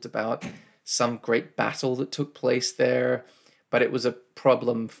told about some great battle that took place there, but it was a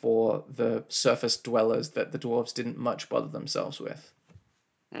problem for the surface dwellers that the dwarves didn't much bother themselves with.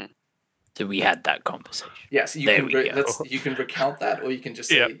 So we had that conversation. Yes, you There can we go. you can recount that, or you can just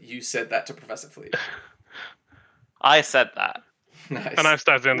say you said that to Professor Fleet. I said that. Nice. And I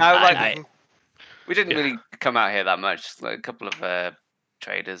started in. No, like I- we didn't really come out here that much. Like a couple of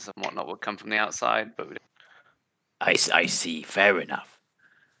traders and whatnot would come from the outside, but we didn't. I see. Fair enough.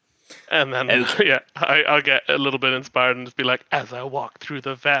 And then, Okay. I'll get a little bit inspired and just be like, as I walk through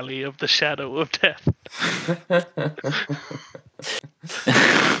the valley of the shadow of death.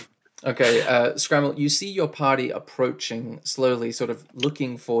 Okay, Scramble, you see your party approaching slowly, sort of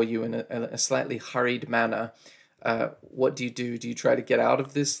looking for you in a slightly hurried manner. What do? Do you try to get out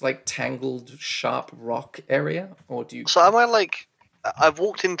of this, like, tangled, sharp rock area? Or do you... So am I like... I've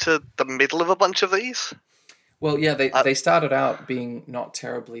walked into the middle of a bunch of these? Well, yeah, they started out being not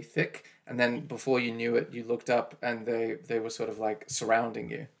terribly thick, and then before you knew it, you looked up and they were sort of, like,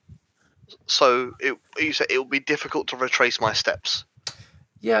 surrounding you. So you said it will be difficult to retrace my steps.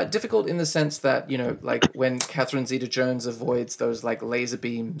 Yeah, difficult in the sense that, like when Catherine Zeta-Jones avoids those like laser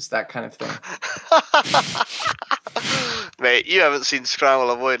beams, that kind of thing. Mate, you haven't seen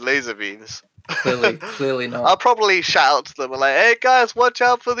Scramble avoid laser beams. Clearly not. I'll probably shout out to them and like, hey guys, watch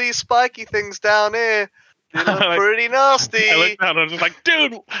out for these spiky things down here. They look pretty nasty. I looked down and I was just like,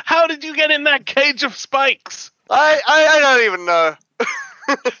 dude, how did you get in that cage of spikes? I don't even know.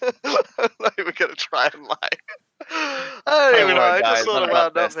 I'm not even gonna try and lie. I don't even know. I just sort of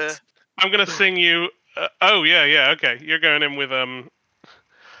wound up here. I'm gonna sing you. Oh yeah, okay. You're going in with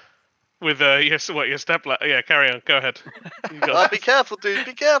your step ladder. Yeah, carry on. Go ahead. Be careful, dude.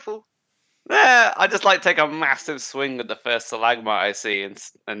 Be careful. Yeah, I just like take a massive swing at the first stalagmite I see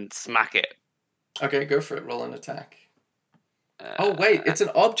and smack it. Okay, go for it. Roll an attack. Oh wait, it's an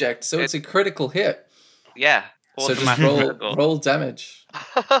object, so it's a critical hit. Yeah. So just roll damage.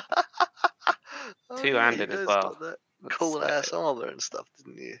 Two-handed as well. That cool ass armor and stuff,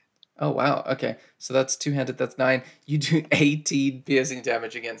 didn't you? Oh wow. Okay, so that's two-handed. That's 9. You do 18 piercing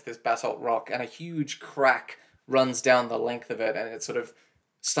damage against this basalt rock, and a huge crack runs down the length of it, and it sort of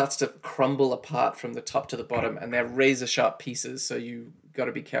starts to crumble apart from the top to the bottom, and they're razor-sharp pieces. So you got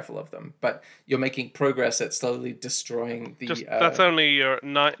to be careful of them. But you're making progress at slowly destroying the. That's only your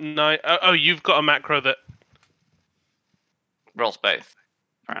 9. Oh, you've got a macro that rolls both,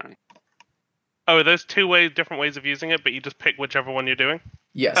 apparently. Oh, are those different ways of using it, but you just pick whichever one you're doing?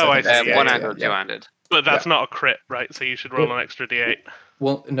 Yes. Oh, I see. One-handed or two-handed. But that's not a crit, right? So you should roll an extra d8.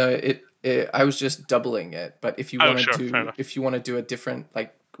 Well, no, I was just doubling it. But if you want to do a different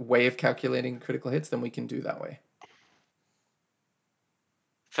like way of calculating critical hits, then we can do that way.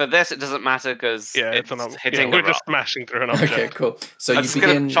 For this, it doesn't matter because hitting. We're just smashing through an object. Okay, cool. So I'm you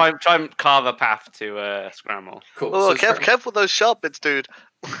begin. Try and carve a path to Scramble. Cool. Oh, So careful with those sharp bits, dude.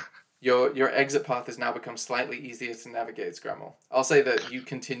 Your exit path has now become slightly easier to navigate, Scramble. I'll say that you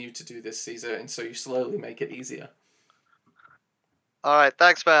continue to do this, Caesar, and so you slowly make it easier. All right,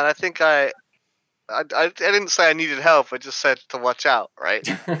 thanks, man. I think I didn't say I needed help. I just said to watch out, right?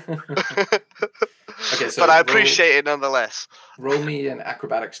 Okay, so but I appreciate it nonetheless. Roll me an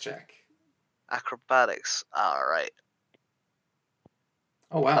acrobatics check. Acrobatics. All right.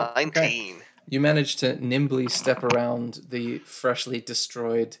 Oh wow. 19. Okay. You managed to nimbly step around the freshly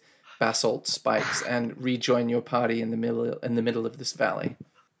destroyed basalt spikes and rejoin your party in the middle of this valley.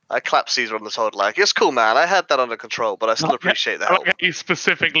 I clap Caesar on the shoulder like, it's cool, man. I had that under control, but I still appreciate the help. You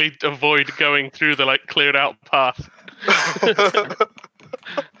specifically avoid going through the cleared out path.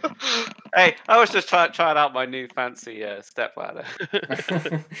 Hey, I was just trying out my new fancy step ladder.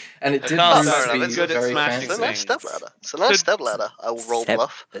 And it did it's good at very smashing fancy. It's a nice step ladder. It's a nice step ladder. I will roll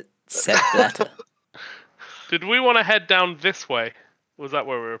bluff. Step ladder. Did we want to head down this way? Was that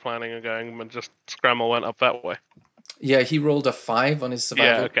where we were planning on going? And just Scramble went up that way. Yeah, he rolled a 5 on his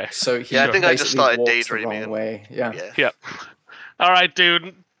survival. Yeah, okay. So he I think I just started walked daydreaming. the wrong way. Yeah. All right,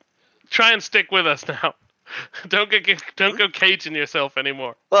 dude. Try and stick with us now. Don't go caging yourself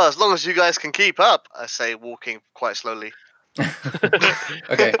anymore. Well, as long as you guys can keep up, I say, walking quite slowly.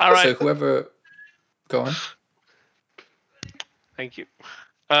 Okay. All right. So whoever, go on. Thank you.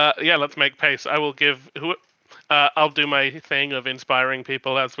 Let's make pace. I will give I'll do my thing of inspiring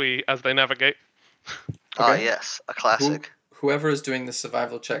people as they navigate. Ah, Okay. yes, a classic. Whoever is doing the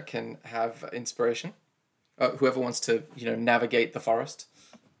survival check can have inspiration. Whoever wants to, navigate the forest.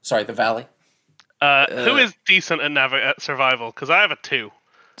 Sorry, the valley. Who is decent at survival? Because I have a 2.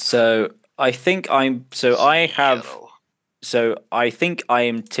 So I think I'm. So I have. Hero. So I think I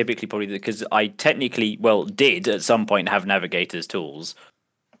am typically probably because I technically did at some point have navigator's tools.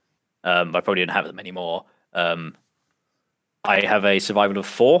 I probably didn't have them anymore. I have a survival of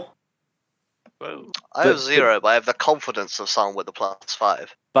 4. I have 0, but I have the confidence of someone with a +5.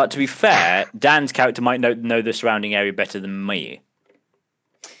 But to be fair, Dan's character might know the surrounding area better than me.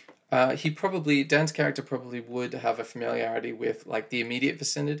 Dan's character probably would have a familiarity with the immediate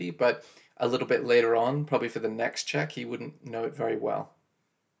vicinity, but a little bit later on, probably for the next check, he wouldn't know it very well.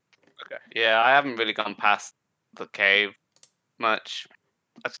 Okay. Yeah, I haven't really gone past the cave much.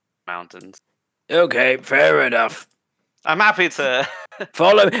 That's mountains. Okay, fair enough. I'm happy to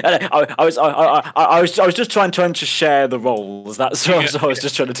follow. I was just trying to share the roles. That's what I was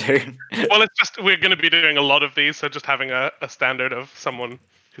just trying to do. Well, it's just we're going to be doing a lot of these, so just having a standard of someone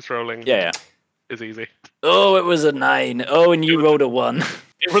who's rolling is easy. Oh, it was a 9. Oh, and you rolled a 1.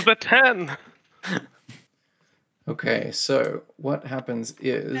 It was a 10. Okay, so what happens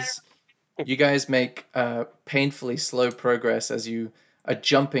is you guys make painfully slow progress as you are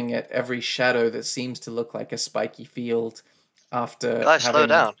jumping at every shadow that seems to look like a spiky field after Guys, slow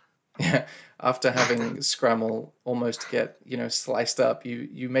down. After having Scramble almost get sliced up,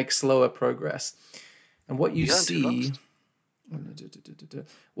 you make slower progress, and what you You're going too see, fast.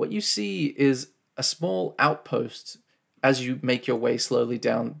 what you see is a small outpost as you make your way slowly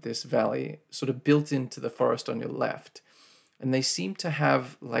down this valley, sort of built into the forest on your left, and they seem to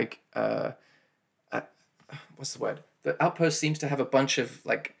have like what's the word? The outpost seems to have a bunch of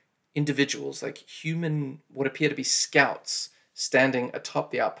like individuals, like human, what appear to be scouts, standing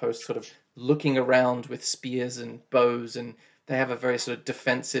atop the outpost, sort of looking around with spears and bows, and they have a very sort of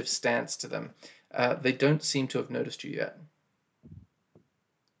defensive stance to them. They don't seem to have noticed you yet.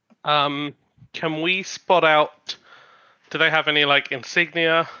 Can we spot out? Do they have any like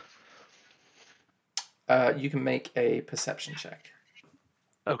insignia? You can make a perception check.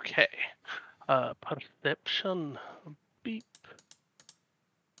 Okay. Perception. Beep.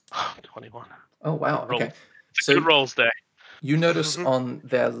 21. Oh wow! Roll. Okay, It's a good rolls day. you notice on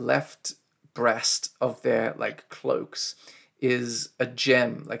their left breast of their like cloaks is a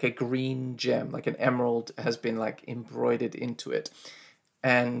gem, like a green gem, like an emerald has been like embroidered into it.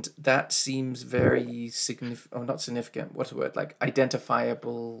 And that seems very significant, or not significant, what's the word, like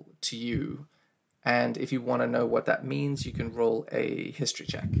identifiable to you. And if you want to know what that means, you can roll a history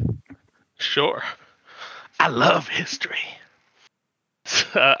check. Sure. I love history.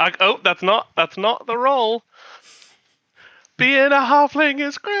 That's not the roll. Being a halfling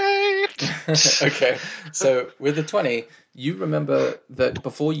is great. Okay, so with the 20, you remember that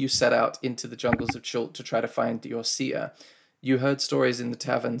before you set out into the jungles of Chult to try to find your seer, you heard stories in the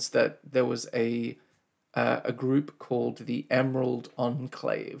taverns that there was a group called the Emerald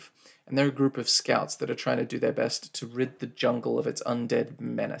Enclave, and they're a group of scouts that are trying to do their best to rid the jungle of its undead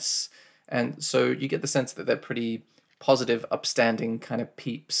menace. And so you get the sense that they're pretty positive, upstanding kind of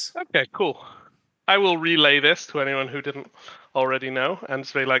peeps. Okay, cool. I will relay this to anyone who didn't already know and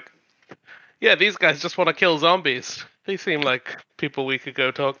say like, yeah, these guys just want to kill zombies. They seem like people we could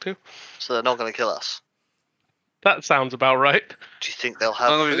go talk to. So they're not going to kill us. That sounds about right. Do you think they'll have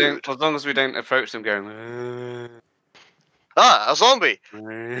food? As long as we don't approach them going. A zombie!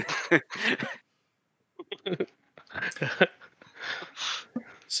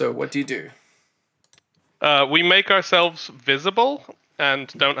 So what do you do? We make ourselves visible and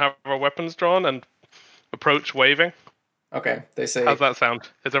don't have our weapons drawn and approach waving. Okay, they say... How's that sound?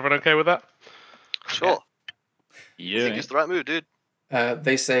 Is everyone okay with that? Sure. Yeah. I think it's the right move, dude.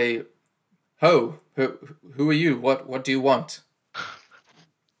 They say, "Ho, who are you? What do you want?"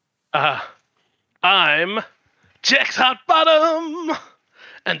 I'm Jack's Hot Bottom,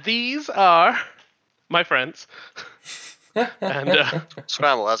 and these are my friends. And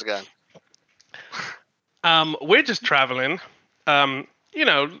Scramble, how's it going? we're just traveling.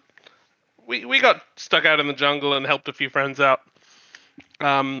 We got stuck out in the jungle and helped a few friends out.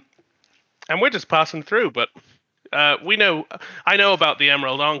 And we're just passing through, but I know about the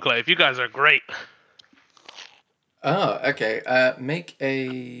Emerald Enclave. You guys are great. Oh, okay. Make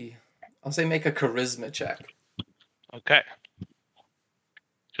a charisma check. Okay.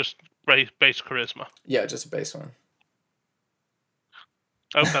 Just base charisma. Yeah, just a base one.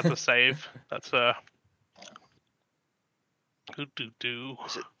 Oh, that's a save. That's a... Is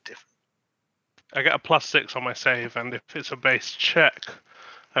it different? I get a +6 on my save, and if it's a base check,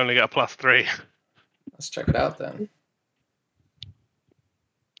 I only get a +3. Let's check it out then.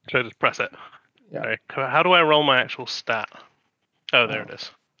 So just press it. Yeah. Sorry. How do I roll my actual stat? Oh, there it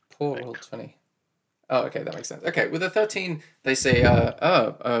is. Poor roll 20. Oh, okay, that makes sense. Okay, with a 13, they say,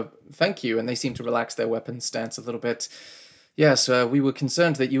 thank you, and they seem to relax their weapon stance a little bit. Yes, we were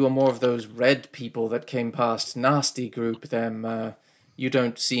concerned that you were more of those red people that came past. Nasty group, them. You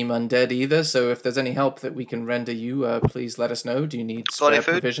don't seem undead either, so if there's any help that we can render you, please let us know. Do you need spare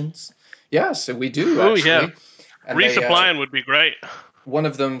provisions? Yes, we do, actually. Oh, yeah. And Resupplying would be great. One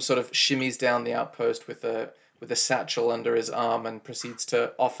of them sort of shimmies down the outpost with a satchel under his arm and proceeds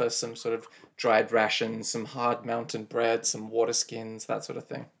to offer some sort of dried rations, some hard mountain bread, some water skins, that sort of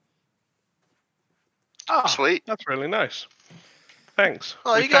thing. Oh, Sweet. That's really nice. Thanks.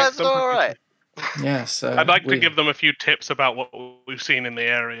 Oh, you guys are all right. Yes. I'd like to give them a few tips about what we've seen in the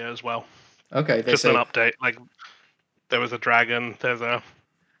area as well. Okay, they Just say, an update. Like, there was a dragon, there's a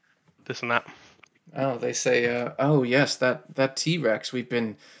this and that. Oh, they say, oh, yes, that T-Rex, we've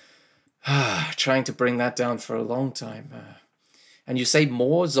been trying to bring that down for a long time. And you say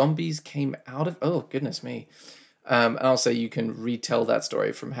more zombies came out of... Oh, goodness me. And I'll say you can retell that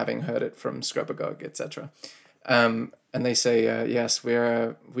story from having heard it from Scrubagog, etc. And they say, yes,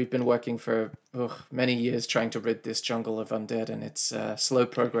 we've been working for many years trying to rid this jungle of undead, and it's slow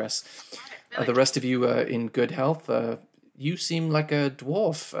progress. The rest of you are in good health. you seem like a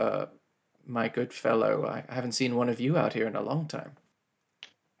dwarf, my good fellow. I haven't seen one of you out here in a long time.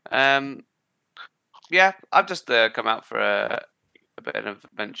 Yeah, I've just come out for a bit of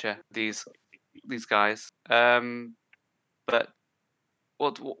adventure. These guys. But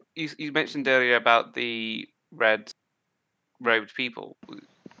what you mentioned earlier about the red-robed people?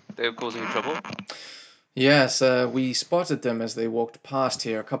 They were causing you trouble. Yes, we spotted them as they walked past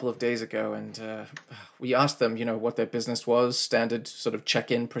here a couple of days ago, and we asked them, what their business was, standard sort of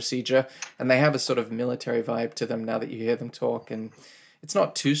check-in procedure, and they have a sort of military vibe to them now that you hear them talk, and it's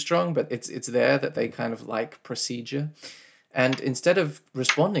not too strong, but it's there that they kind of like procedure. And instead of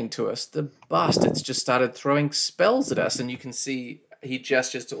responding to us, the bastards just started throwing spells at us, and you can see he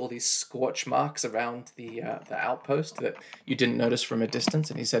gestures to all these scorch marks around the outpost that you didn't notice from a distance,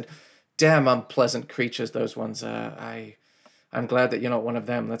 and he said, "Damn unpleasant creatures, those ones. I'm glad that you're not one of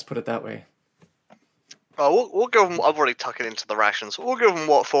them. Let's put it that way." Oh, we'll give them. I've already tucked it into the rations. We'll give them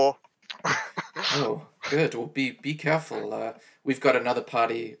what for. Oh, good. Well, be careful. We've got another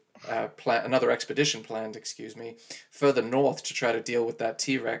party another expedition planned. Excuse me, further north to try to deal with that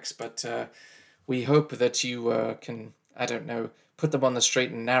T-Rex. But we hope that you can. I don't know. Put them on the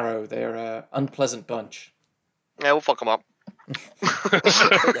straight and narrow. They're an unpleasant bunch. Yeah, we'll fuck them up. Do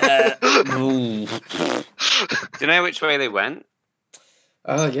you know which way they went?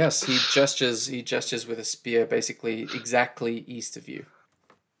 Yes, he gestures with a spear basically exactly east of you.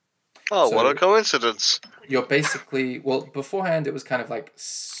 Oh, So what a coincidence. You're basically, well, beforehand it was kind of like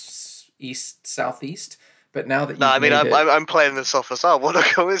east southeast, but now that No, I mean, made I'm playing this off as, what a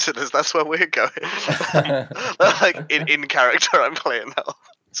coincidence, that's where we're going. Like, in character I'm playing now.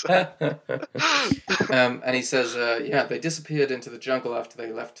 So. And he says, yeah, they disappeared into the jungle after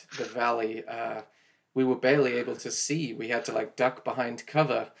they left the valley. We were barely able to see. We had to, like, duck behind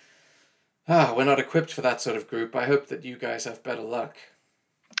cover. We're not equipped for that sort of group. I hope that you guys have better luck.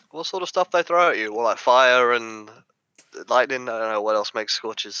 What sort of stuff they throw at you? Well, like fire and lightning? I don't know what else makes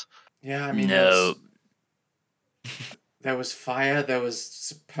scorches. Yeah, I mean, No. there was fire, there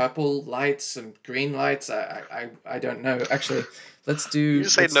was purple lights and green lights. I don't know. Actually, let's do... You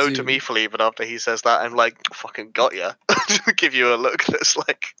say no to me, Philippe, and after he says that, I'm like, fucking got ya. Give you a look that's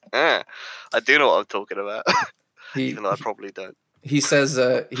like, I do know what I'm talking about. Even though I probably don't. He says,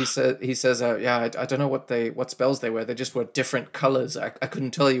 yeah, I don't know what spells they were. They just were different colors. I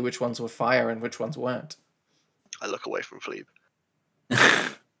couldn't tell you which ones were fire and which ones weren't. I look away from Philippe.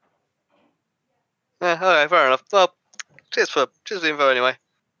 Okay, fair enough. Well, cheers for the info anyway.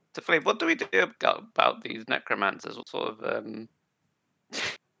 So, Philippe, what do we do about these necromancers? What sort of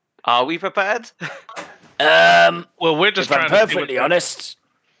are we prepared? Well, we're just if trying I'm to see perfectly what honest,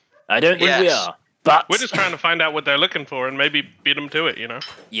 I don't think we are. But we're just trying to find out what they're looking for and maybe beat them to it, you know?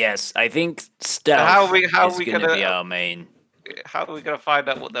 yes, I think stealth How are we is going to gonna- be our main. How are we going to find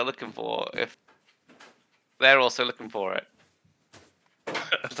out what they're looking for if they're also looking for it?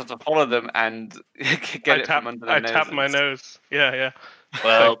 Just have to follow them and get it from under their noses. I tap my nose. Yeah.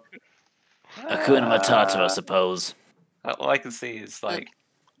 Well, Hakuna Matata, I suppose. All I can see is like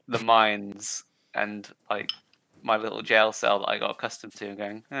the mines and like my little jail cell that I got accustomed to, and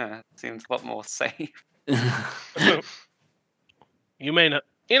going, seems a lot more safe. You may not...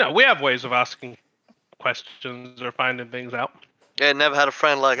 we have ways of asking questions or finding things out. Yeah, never had a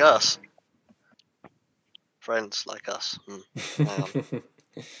friend like us. Friends like us.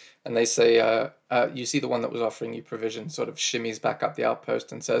 And they say, you see the one that was offering you provision sort of shimmies back up the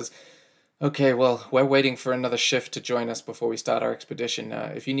outpost and says, "Okay, well, we're waiting for another shift to join us before we start our expedition.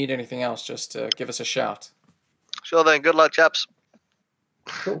 If you need anything else, just give us a shout." Sure then, good luck, chaps.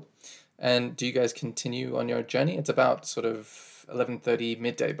 Cool. And do you guys continue on your journey? It's about sort of 11:30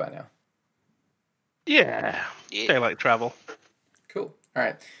 midday by now. Yeah. Daylight travel. Cool. All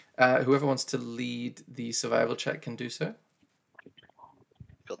right. Whoever wants to lead the survival check can do so.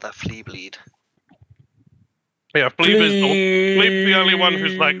 Got that flea bleed. Yeah, Philippe's the only one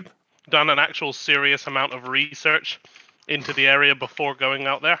who's like done an actual serious amount of research into the area before going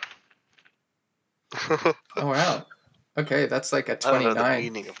out there. Oh, wow. Okay, that's like a I don't know the 29.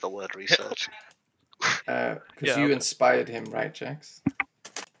 meaning of the word research. Because you inspired him, right, Jax?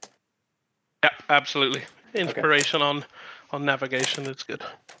 Yeah, absolutely. Inspiration on navigation is good.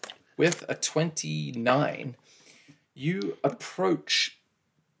 With a 29, you approach...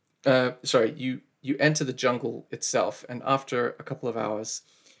 you enter the jungle itself, and after a couple of hours,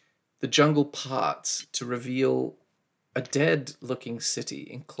 the jungle parts to reveal a dead-looking city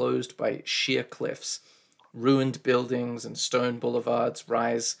enclosed by sheer cliffs. Ruined buildings and stone boulevards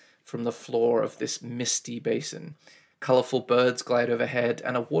rise from the floor of this misty basin. Colorful birds glide overhead,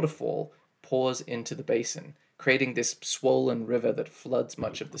 and a waterfall pours into the basin, creating this swollen river that floods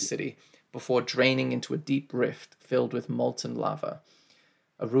much of the city, before draining into a deep rift filled with molten lava.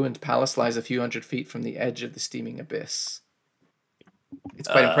 A ruined palace lies a few hundred feet from the edge of the steaming abyss. It's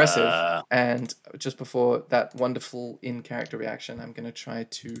quite impressive, and just before that wonderful in-character reaction, I'm going to try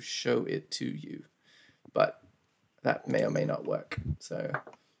to show it to you. But that may or may not work, so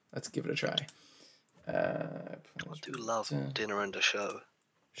let's give it a try. I do love dinner and a show.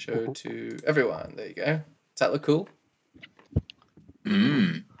 Show to everyone. There you go. Does that look cool?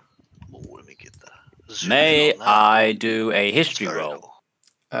 Mm. Oh, let me get that. May I do a history Very roll?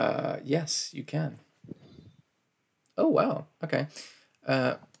 cool. Yes, you can. Oh, wow. Okay.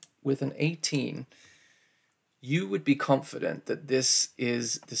 With an 18, you would be confident that this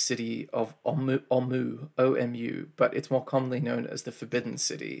is the city of Omu, O-M-U, but it's more commonly known as the Forbidden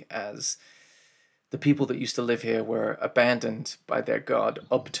City, as the people that used to live here were abandoned by their god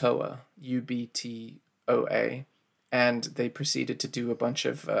Ubtoa, U-B-T-O-A, and they proceeded to do a bunch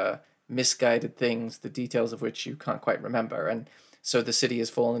of misguided things, the details of which you can't quite remember, and so the city has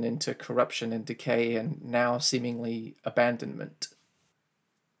fallen into corruption and decay and now seemingly abandonment.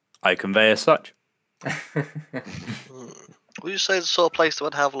 I convey as such. Would you say it's the sort of place that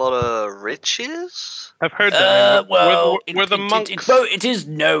would have a lot of riches? I've heard that. Well, were the monks... it is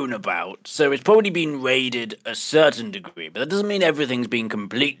known about, so it's probably been raided a certain degree, but that doesn't mean everything's been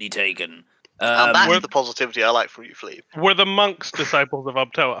completely taken. And that's the positivity I like from you, Fleeb. Were the monks disciples of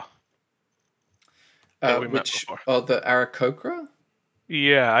Ubtoa? The Aarakocra?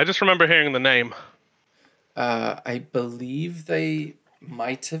 Yeah, I just remember hearing the name. I believe they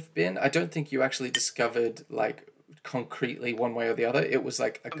might have been. I don't think you actually discovered concretely one way or the other. It was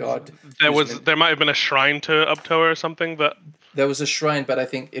like a god. There might have been a shrine to Ubtoa or something, but there was a shrine, but I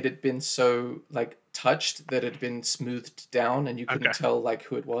think it had been so touched that it had been smoothed down, and you couldn't tell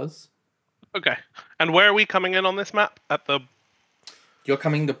who it was. Okay, and where are we coming in on this map? You're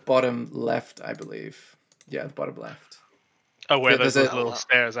coming the bottom left, I believe. Yeah, the bottom left. Oh, where there's those little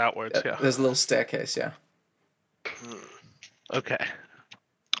stairs outwards. Yeah, there's a little staircase. Yeah. Okay.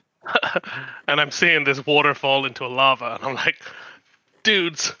 And I'm seeing this waterfall into lava, and I'm like,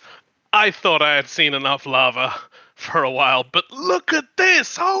 dudes, I thought I had seen enough lava for a while, but look at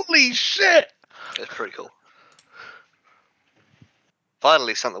this! Holy shit! It's pretty cool.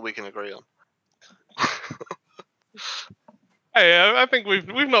 Finally, something we can agree on. Hey, I think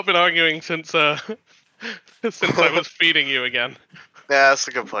we've not been arguing since since I was feeding you again. Yeah, that's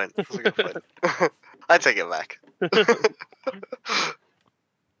a good point. I take it back.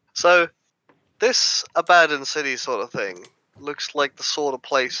 So, this abandoned city sort of thing looks like the sort of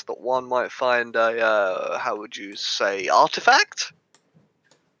place that one might find a, how would you say, artifact?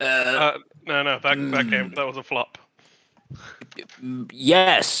 No, that was a flop.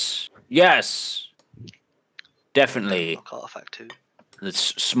 Yes, definitely. Artifact too. The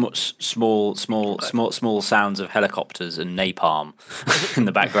small sounds of helicopters and napalm in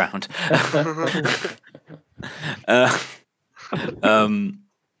the background.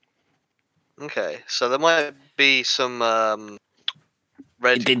 Okay, so there might be some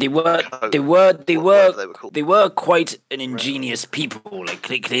red. They were quite an ingenious people.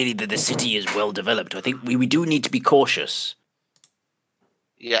 Clearly, the city is well developed. I think we do need to be cautious.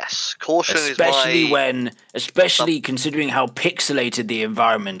 Yes, caution especially considering how pixelated the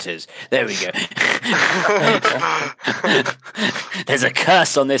environment is. There we go. There's a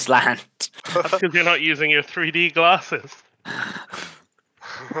curse on this land. That's because you're not using your 3D glasses.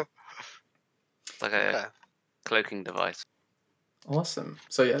 Like a cloaking device. Awesome.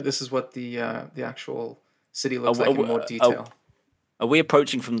 So yeah, this is what the actual city looks like in more detail. Are we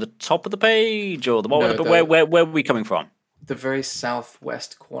approaching from the top of the page or the bottom? No, where are we coming from? The very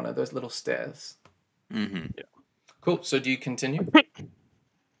southwest corner, those little stairs. Mm-hmm. Yeah. Cool. So do you continue?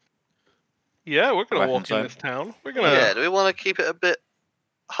 Yeah, we're gonna walk in this town. Yeah, do we want to keep it a bit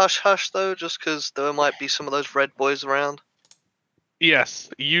hush-hush, though, just because there might be some of those red boys around?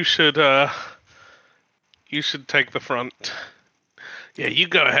 Yes, you should take the front. Yeah, you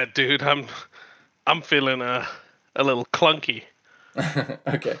go ahead, dude. I'm feeling a little clunky.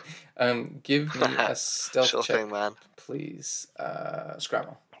 Okay. Give me a stealth Sure check, thing, man. please.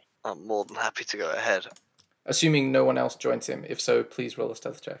 Scramble. I'm more than happy to go ahead. Assuming no one else joins him. If so, please roll a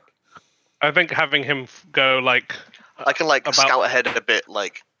stealth check. I think having him go I can scout ahead a bit,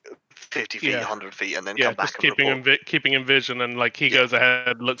 50 feet, 100 feet, and then come back just and keeping in vision, and he goes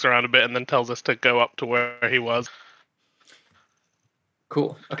ahead, looks around a bit, and then tells us to go up to where he was.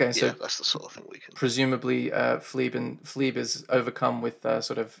 Cool. Okay, so that's the sort of thing we can. Presumably, Fleeb is overcome with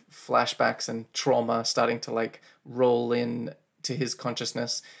sort of flashbacks and trauma starting to roll in to his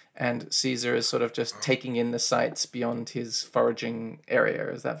consciousness, and Caesar is sort of just taking in the sights beyond his foraging area.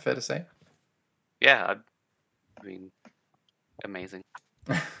 Is that fair to say? Yeah, I mean, amazing.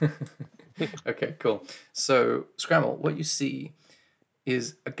 Okay, cool. So, Scramble, what you see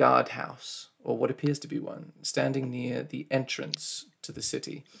is a guardhouse, or what appears to be one, standing near the entrance to the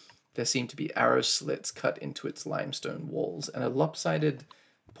city. There seem to be arrow slits cut into its limestone walls, and a lopsided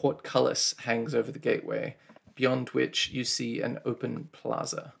portcullis hangs over the gateway, beyond which you see an open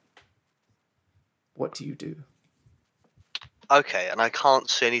plaza. What do you do? Okay, and I can't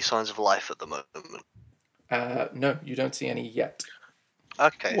see any signs of life at the moment. No, you don't see any yet.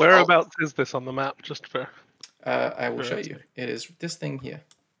 Okay. Whereabouts is this on the map? Just for. I will show you. It is this thing here.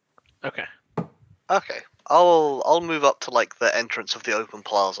 Okay. Okay. I'll move up to like the entrance of the open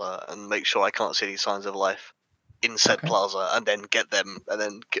plaza and make sure I can't see any signs of life in said Okay. plaza, and then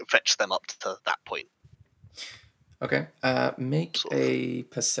fetch them up to that point. Okay. Make a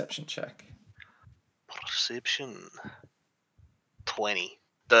perception check. Perception. 20.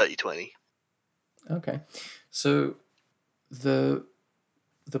 Dirty 20. Okay. So the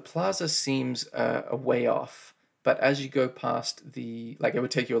plaza seems a way off, but as you go past it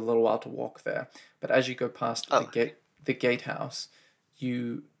would take you a little while to walk there. But as you go past the gatehouse,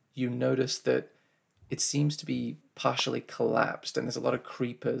 you notice that it seems to be partially collapsed, and there's a lot of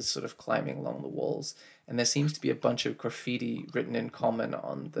creepers sort of climbing along the walls, and there seems to be a bunch of graffiti written in common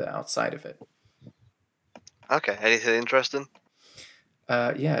on the outside of it. Okay. Anything interesting?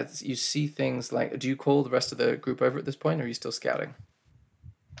 Yeah, you see things like. Do you call the rest of the group over at this point, or are you still scouting?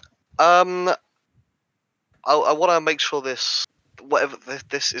 I want to make sure this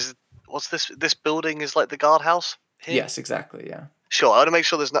is. What's this? This building is like the guardhouse here. Yes, exactly. Yeah. Sure. I want to make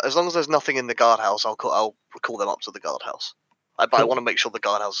sure as long as there's nothing in the guardhouse, I'll call them up to the guardhouse. But I Cool. want to make sure the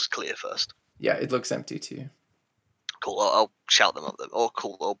guardhouse is clear first. Yeah, it looks empty to you. Cool. I'll shout them up then, or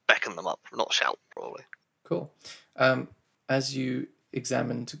beckon them up. Not shout, probably. Cool. As you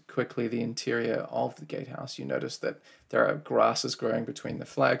examined quickly the interior of the gatehouse, you notice that there are grasses growing between the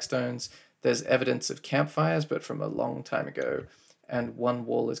flagstones. There's evidence of campfires, but from a long time ago, and one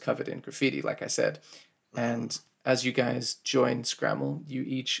wall is covered in graffiti, like I said. And as you guys join Scramble, you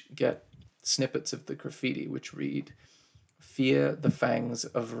each get snippets of the graffiti, which read, "Fear the fangs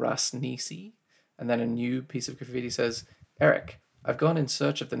of Rasnisi." And then a new piece of graffiti says, "Eric, I've gone in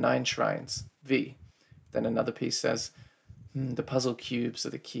search of the 9 shrines. V." Then another piece says, "The puzzle cubes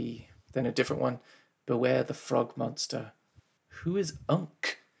are the key." Then a different one, "Beware the frog monster. Who is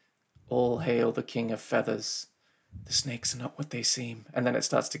Unk? All hail the king of feathers. The snakes are not what they seem." And then it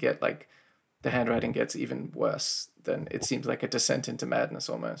starts to get like, the handwriting gets even worse. Then it seems like a descent into madness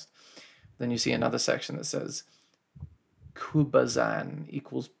almost. Then you see another section that says, "Hubazan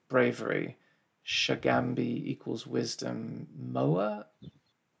equals bravery. Shagambi equals wisdom. Moa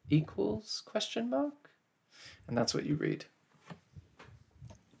equals ? And that's what you read.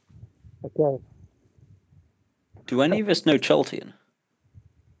 Okay. Do any of us know Chaltian?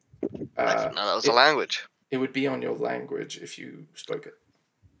 I didn't know that was a language. It would be on your language if you spoke it.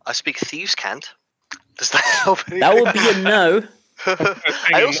 I speak thieves' cant. Does that help? That would be a no.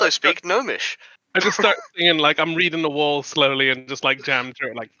 I also speak Gnomish. I just start singing like I'm reading the wall slowly and just like jam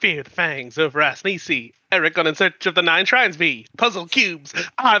through it like "Fear the fangs of Rasnisi. Eric gone in search of the 9 shrines. V. Puzzle cubes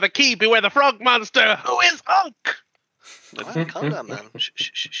are the key. Beware the frog monster. Who is Unk? Alright, calm down, man.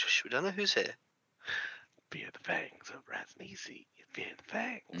 Shh. We don't know who's here. Fear the fangs of Rasnisi. Fear the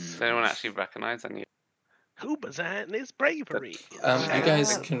fangs. Does anyone actually recognise any? Hubazan is bravery. You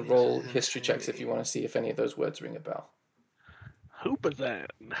guys can roll history checks if you want to see if any of those words ring a bell. Hubazan.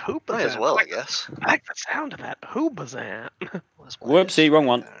 Might as well, I guess. I like the sound of that. Hubazan. Whoopsie, wrong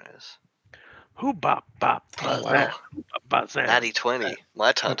one. There it is. Hubazan. Hubazan. Natty 20.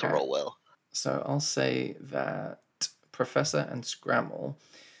 My turn to Okay. roll well. So I'll say that Professor and Scramble.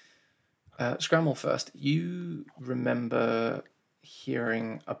 Scramble first. You remember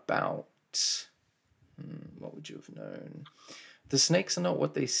hearing about. What would you have known? The snakes are not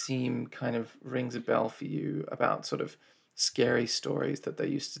what they seem kind of rings a bell for you about sort of scary stories that they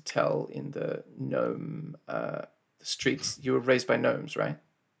used to tell in the gnome streets. You were raised by gnomes, right?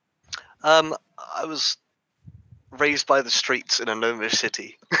 I was raised by the streets in a gnomish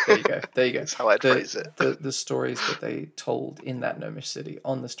city. There you go. There you go. That's how I'd phrase it. The stories that they told in that gnomish city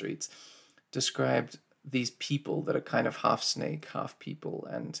on the streets described these people that are kind of half snake, half people,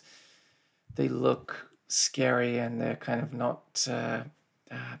 and they look scary, and they're kind of not. They're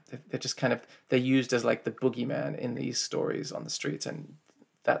just kind of they're used as like the boogeyman in these stories on the streets, and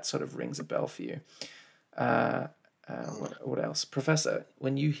that sort of rings a bell for you. What else, Professor?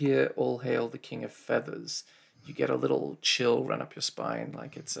 When you hear "All hail the king of feathers," you get a little chill run up your spine,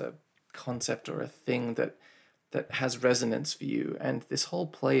 like it's a concept or a thing that has resonance for you. And this whole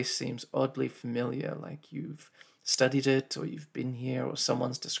place seems oddly familiar, like you've studied it or you've been here or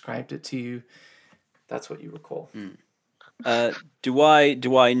someone's described it to you. That's what you recall. Do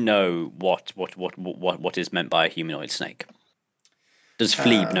I know what is meant by a humanoid snake? Does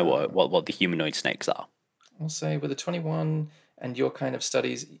Philippe know what the humanoid snakes are? I'll say with a 21 and your kind of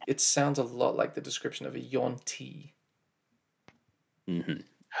studies, it sounds a lot like the description of a Yuan-Ti. Mm-hmm.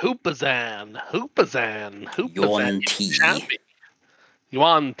 Hubazan. Yuan-Ti.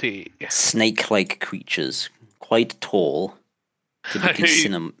 Yuan-Ti. Snake-like creatures, quite tall. Typically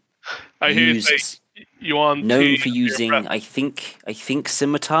I hear you say Yuan-Ti. Known for using, I think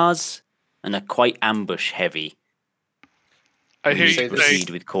scimitars, and are quite ambush heavy. I hear you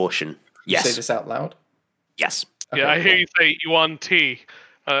proceed with caution. Yes. You say this out loud? Yes. Yeah, I hear you say Yuan-Ti,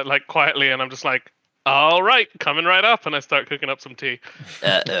 like quietly, and I'm just like, all right, coming right up, and I start cooking up some tea.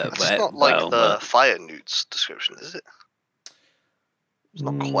 It's not like the fire newts description, is it? It's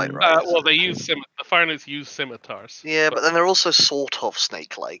not quite right. Well, they use the fire newts use scimitars. Yeah, but then they're also sort of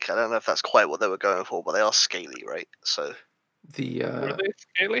snake-like. I don't know if that's quite what they were going for, but they are scaly, right? So Were they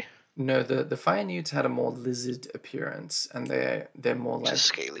scaly? No, the fire newts had a more lizard appearance, and they're more like just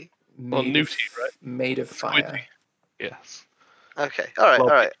scaly. Newty, right? Made of fire. Squidgy. Yes. Okay, all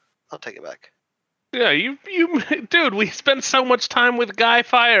right. I'll take it back. Yeah, you, dude. We spent so much time with Guy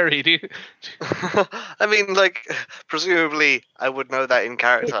Fieri. I mean, like, presumably I would know that in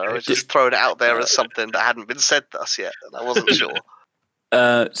character. I was just throwing it out there as something that hadn't been said to us yet, and I wasn't sure.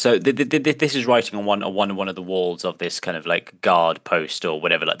 So this is writing on one of the walls of this kind of like guard post or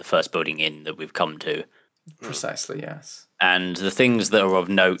whatever, like the first building in that we've come to. Precisely, yes. And the things that are of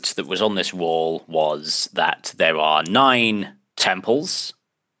note that was on this wall was that there are 9 temples.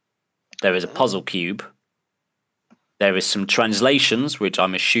 There is a puzzle cube. There is some translations, which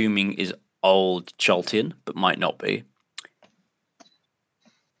I'm assuming is Old Chaltian, but might not be.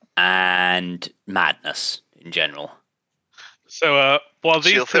 And madness in general. So while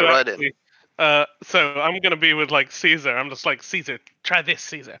these you'll fit right in. So I'm gonna be with like Caesar. I'm just like, Caesar, try this,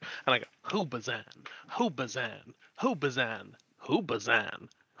 Caesar, and I go Hubazan, Hubazan, Hubazan, Hubazan,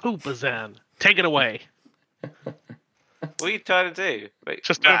 Hubazan. Take it away. What are you trying to do? Wait,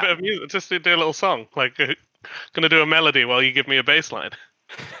 just do a bit of music. Just do a little song. Like, gonna do a melody while you give me a bass line.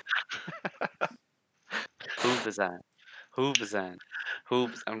 Hubazan.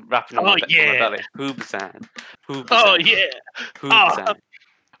 I'm rapping on my belly. Hubazan. Oh yeah. Hubazan.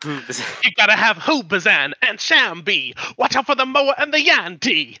 You gotta have Hubazan and Shambi. Watch out for the Moa and the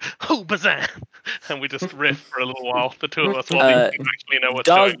Yanti. Hubazan. And we just riff for a little while. The two of us will actually know what's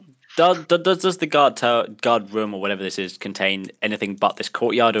going. Does the guard room or whatever this is contain anything but this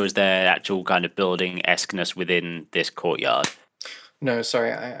courtyard, or is there actual kind of building esqueness within this courtyard? No,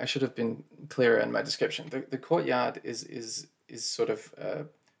 sorry, I should have been clearer in my description. The courtyard is sort of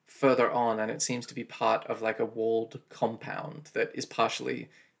further on, and it seems to be part of like a walled compound that is partially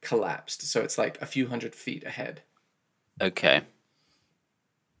collapsed. So it's like a few hundred feet ahead. Okay.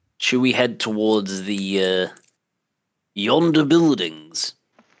 Should we head towards the yonder buildings?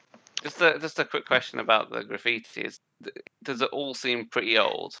 Just a quick question about the graffiti. Does it all seem pretty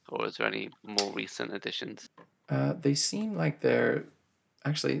old, or is there any more recent additions? They seem like they're...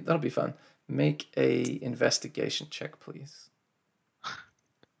 Actually, that'll be fun. Make a investigation check, please.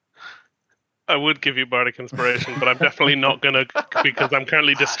 I would give you bardic inspiration, but I'm definitely not gonna, because I'm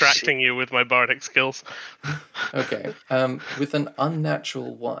currently distracting you with my bardic skills. Okay. With an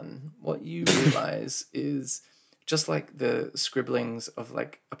unnatural 1, what you realize is just like the scribblings of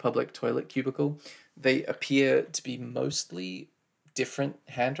like a public toilet cubicle, they appear to be mostly different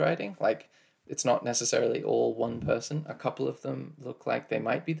handwriting. Like, it's not necessarily all one person. A couple of them look like they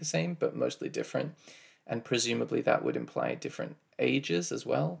might be the same, but mostly different. And presumably that would imply different ages as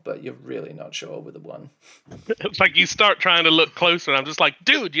well, but you're really not sure with the one. It's like you start trying to look closer, and I'm just like,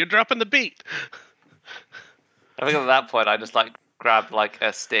 dude, you're dropping the beat. I think at that point I just like grab like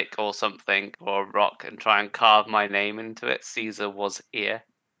a stick or something or a rock and try and carve my name into it. Caesar was here.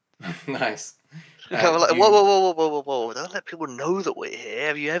 Nice. Like, whoa! Don't let people know that we're here.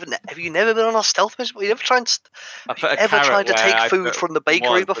 Have you never been on a stealth mission? Have you ever tried to take food from the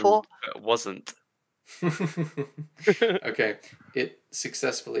bakery before? It wasn't. Okay, it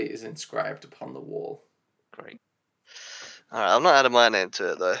successfully is inscribed upon the wall. Great. Alright, I'm not adding my name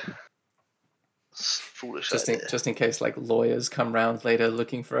to it though. It's foolish. Just in case like lawyers come round later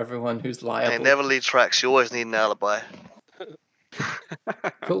looking for everyone who's liable. Hey, never leave tracks. You always need an alibi.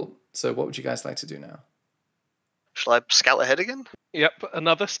 Cool. So what would you guys like to do now? Shall I scout ahead again? Yep,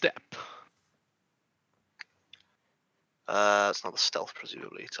 another step. It's not the stealth,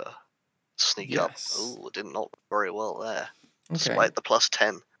 presumably, to sneak up. Yes. Oh, it did not very well there, Okay. despite the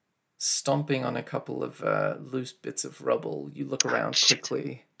 +10. Stomping on a couple of loose bits of rubble, you look around Shit.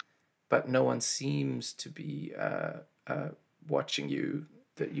 quickly, but no one seems to be watching you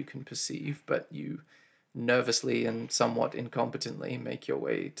that you can perceive, but you nervously and somewhat incompetently make your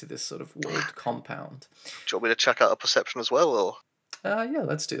way to this sort of walled compound. Do you want me to check out a perception as well, or Yeah,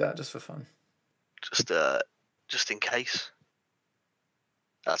 let's do that just for fun. just in case?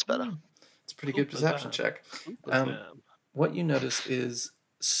 That's better. It's a pretty good perception check. What you notice is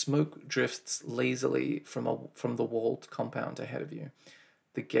smoke drifts lazily from the walled compound ahead of you.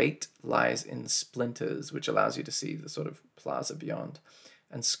 The gate lies in splinters, which allows you to see the sort of plaza beyond,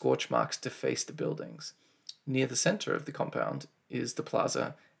 and scorch marks deface the buildings. Near the center of the compound is the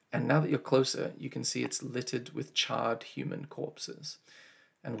plaza, and now that you're closer, you can see it's littered with charred human corpses.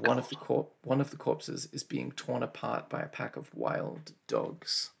 And one of the corpses is being torn apart by a pack of wild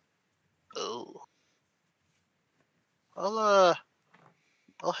dogs. Oh. I'll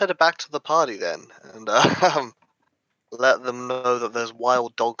head back to the party then, and let them know that there's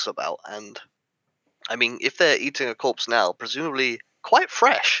wild dogs about. And I mean, if they're eating a corpse now, presumably quite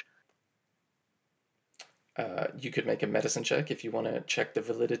fresh. You could make a medicine check if you want to check the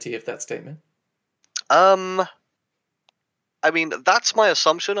validity of that statement. I mean, that's my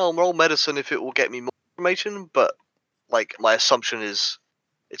assumption. I'll roll medicine if it will get me more information, but like my assumption is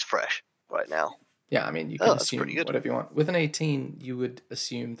it's fresh right now. Yeah, I mean, you can that's assume pretty good. whatever you want. With an 18, you would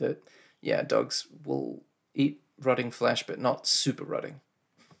assume that, yeah, dogs will eat rotting flesh, but not super rotting.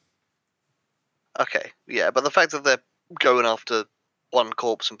 Okay, yeah, but the fact that they're going after one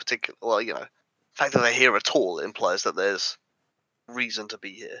corpse in particular, well, you know, the fact that they're here at all implies that there's reason to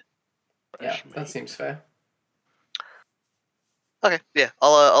be here. Yeah, that seems fair. Okay, yeah,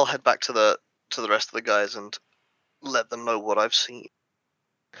 I'll head back to the rest of the guys and let them know what I've seen.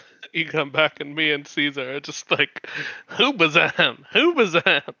 You come back and me and Caesar are just like, Hubazan,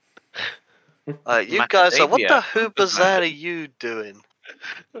 Hubazan. You guys are, what the Macadamia. Hubazan are you doing?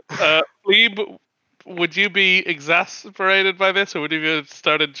 Lieb, would you be exasperated by this, or would you have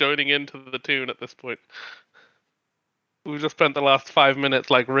started joining into the tune at this point? We've just spent the last 5 minutes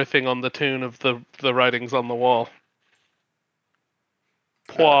like riffing on the tune of the writings on the wall.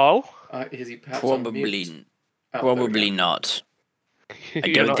 Paul? Is he perhaps on Probably, mute? probably not. I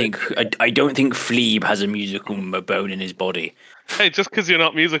You're don't not- think I don't think Fleeb has a musical bone in his body. Hey, just because you're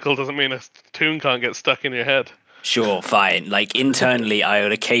not musical doesn't mean a tune can't get stuck in your head. Sure, fine. Like internally, I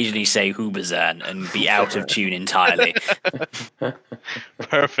would occasionally say Hubazan and be out of tune entirely.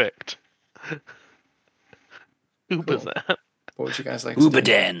 Perfect. Hubazan. What would you guys like to do?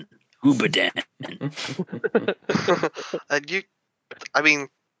 Hubadan, Hubadan. And I mean,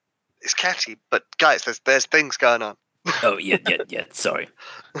 it's catchy, but guys, there's things going on. Oh yeah. Sorry.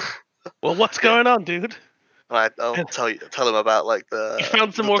 Well, what's going on, dude? And I'll tell him about like the. You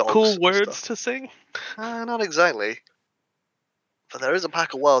found some the more dogs cool and words stuff. to sing? Not exactly. But there is a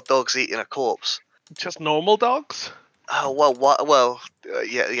pack of wild dogs eating a corpse. Just normal dogs? Oh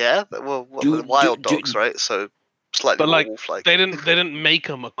yeah. Well, Do- wild do- dogs, right? So slightly But more like, wolf-like. they didn't make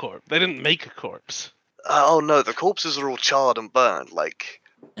them a corpse. They didn't make a corpse. Oh no, the corpses are all charred and burned. Like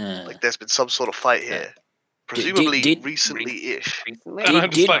there's been some sort of fight here, presumably did- recently-ish. Recently? And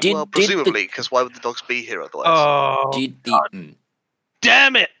I'm just like, Well, presumably, because why would the dogs be here otherwise? oh,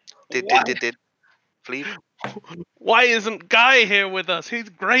 damn it! Did Flea? Why isn't Guy here with us? He's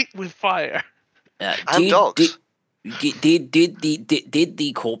great with fire. And dogs. Did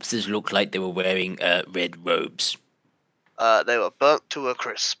the corpses look like they were wearing red robes? They were burnt to a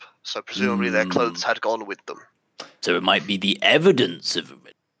crisp, so presumably their clothes had gone with them. So it might be the evidence of a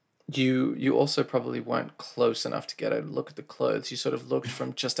red. You also probably weren't close enough to get a look at the clothes. You sort of looked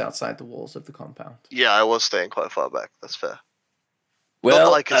from just outside the walls of the compound. Yeah, I was staying quite far back. That's fair. Well,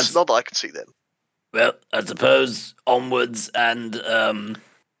 not that I could see them. well, I suppose onwards and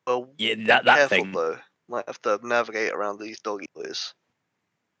Well, yeah, be that careful thing. though. Might have to navigate around these doggy boys.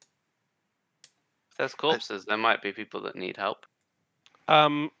 If there's corpses, there might be people that need help.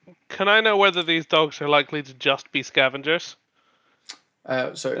 Can I know whether these dogs are likely to just be scavengers?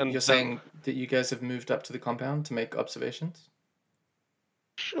 So And you're saying that you guys have moved up to the compound to make observations?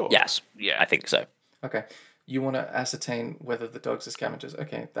 Sure. Yes, Yeah. I think so. Okay. You want to ascertain whether the dogs are scavengers.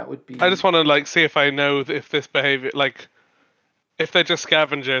 Okay, that would be... I just want to like see if I know if this behavior, like, if they're just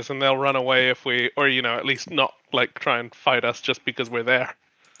scavengers and they'll run away if we, or at least not like try and fight us just because we're there.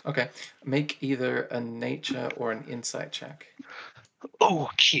 Okay. Make either a nature or an insight check.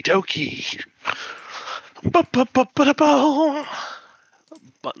 Okie dokie.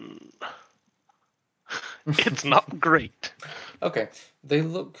 Button. It's not great. Okay, they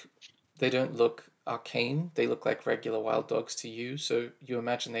don't look arcane. They look like regular wild dogs to you, so you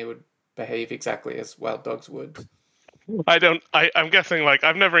imagine they would behave exactly as wild dogs would. I'm guessing, like,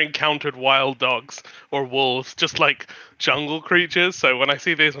 I've never encountered wild dogs or wolves, just like jungle creatures. So when I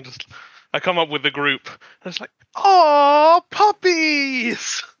see these, I come up with the group. And it's like, oh,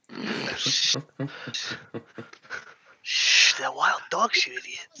 puppies! Shh, they're wild dogs, you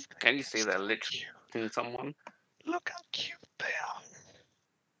idiots. Can you see they're literally hitting someone? Look how cute they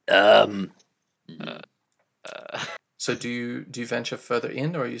are. So do you venture further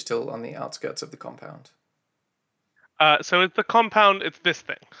in, or are you still on the outskirts of the compound? So it's the compound, it's this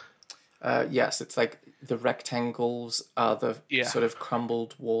thing. Yes, it's like the rectangles are the Yeah. sort of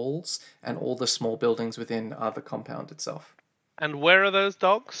crumbled walls, and all the small buildings within are the compound itself. And where are those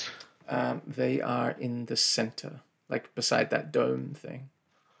dogs? They are in the center, like beside that dome thing.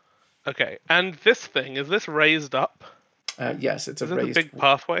 Okay, and this thing, is this raised up? Yes, it's Is a it a raised. big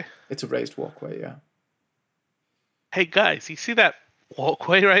pathway? It's a raised walkway. Yeah. Hey guys, you see that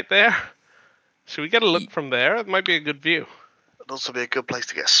walkway right there? Should we get a look from there? It might be a good view. It'd also be a good place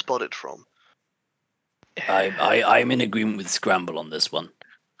to get spotted from. I'm in agreement with Scramble on this one.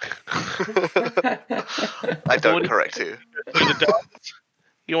 I don't correct you. The dogs?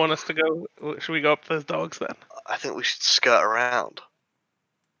 You want us to go? Should we go up those dogs then? I think we should skirt around.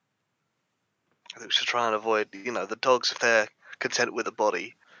 I think we should try and avoid, the dogs, if they're content with the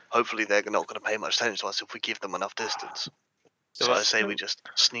body, hopefully they're not going to pay much attention to us if we give them enough distance. So I say we just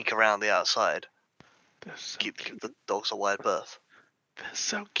sneak around the outside, So give the dogs a wide berth. They're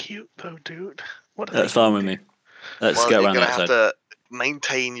so cute though, dude. What are That's they fine with doing? me. Let's Well, go you're around going the to have outside. to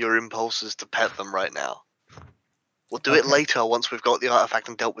maintain your impulses to pet them right now. We'll do it Okay. later once we've got the artifact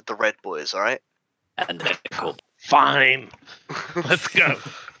and dealt with the red boys, alright? And then cool. Fine. Let's go.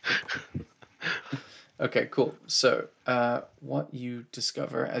 Okay, cool. So, what you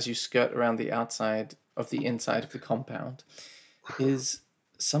discover as you skirt around the outside of the inside of the compound is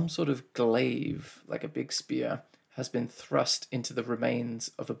some sort of glaive, like a big spear, has been thrust into the remains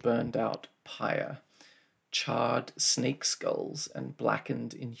of a burned out pyre. Charred snake skulls and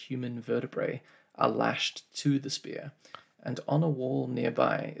blackened inhuman vertebrae are lashed to the spear, and on a wall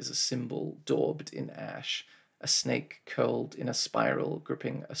nearby is a symbol daubed in ash, a snake curled in a spiral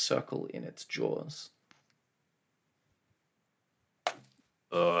gripping a circle in its jaws.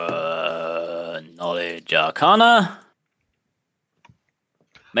 Knowledge Arcana?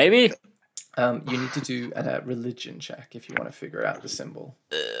 Maybe? You need to do a religion check if you want to figure out the symbol.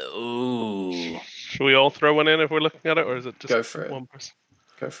 Ooh. Should we all throw one in if we're looking at it, or is it just Go for it. one person?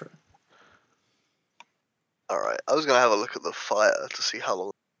 Go for it. Alright, I was going to have a look at the fire to see how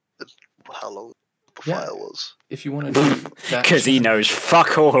long the Yeah. fire was. If you want to do that. Because he knows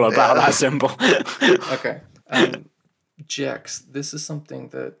fuck all about Yeah. that symbol. Okay. Jax, this is something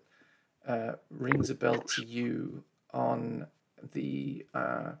that rings a bell to you on the,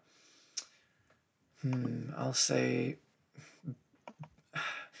 I'll say,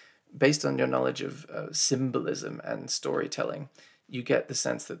 based on your knowledge of symbolism and storytelling, you get the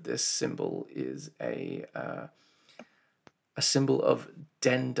sense that this symbol is a symbol of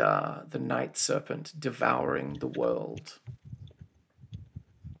Dendar, the night serpent, devouring the world.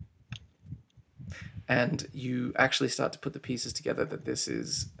 And you actually start to put the pieces together that this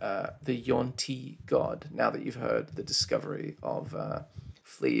is the Yonti god, now that you've heard the discovery of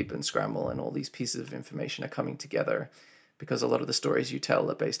Fleeb and Scramble, and all these pieces of information are coming together because a lot of the stories you tell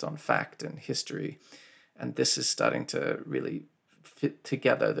are based on fact and history. And this is starting to really fit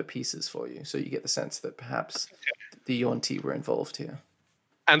together the pieces for you. So you get the sense that perhaps the Yonti were involved here.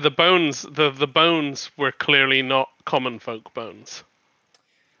 And the bones, the bones were clearly not common folk bones.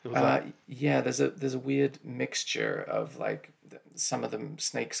 Was that- Yeah, there's a weird mixture of like some of them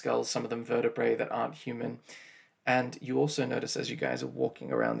snake skulls, some of them vertebrae that aren't human. And you also notice as you guys are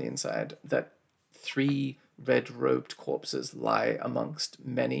walking around the inside that 3 red-robed corpses lie amongst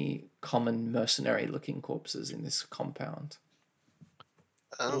many common mercenary-looking corpses in this compound.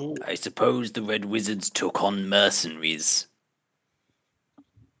 Oh. I suppose the Red Wizards took on mercenaries.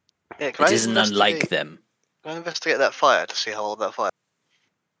 Yeah, can It I isn't unlike them. Can I investigate that fire to see how old that fire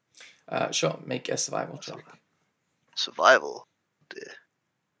Sure, make a survival check. Survival. Dear,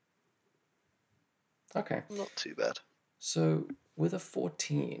 Okay. not too bad. So with a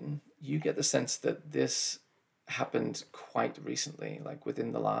 14, you get the sense that this happened quite recently, like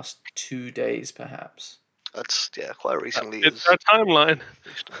within the last 2 days, perhaps. That's quite recently. It's our timeline.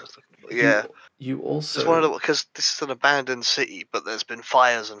 Yeah, You also just wanted because this is an abandoned city, but there's been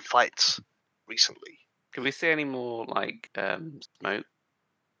fires and fights recently. Can we see any more like smoke?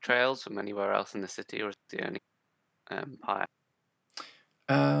 trails from anywhere else in the city, or is it the only empire?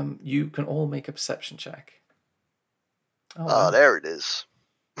 You can all make a perception check. Oh, wow. there it is.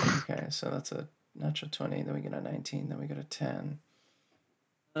 Okay, so that's a natural 20, then we get a 19, then we get a 10.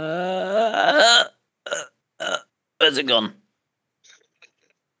 Where's it gone?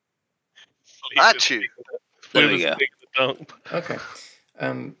 At you. There we go. Okay.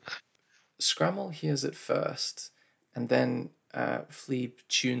 Scrammel hears it first, and then Fleeb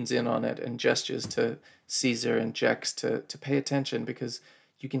tunes in on it and gestures to Caesar and Jex to pay attention, because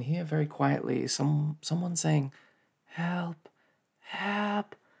you can hear very quietly someone saying, "Help,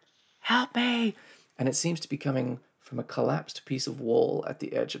 help, help me!" And it seems to be coming from a collapsed piece of wall at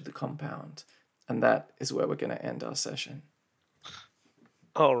the edge of the compound. And that is where we're going to end our session.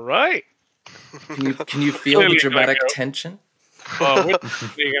 All right. Can you feel the dramatic tension? Well, we're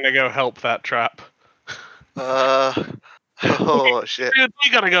going to go help that trap. Oh, shit. Dude, we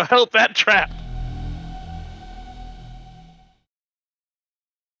got to go help that trap.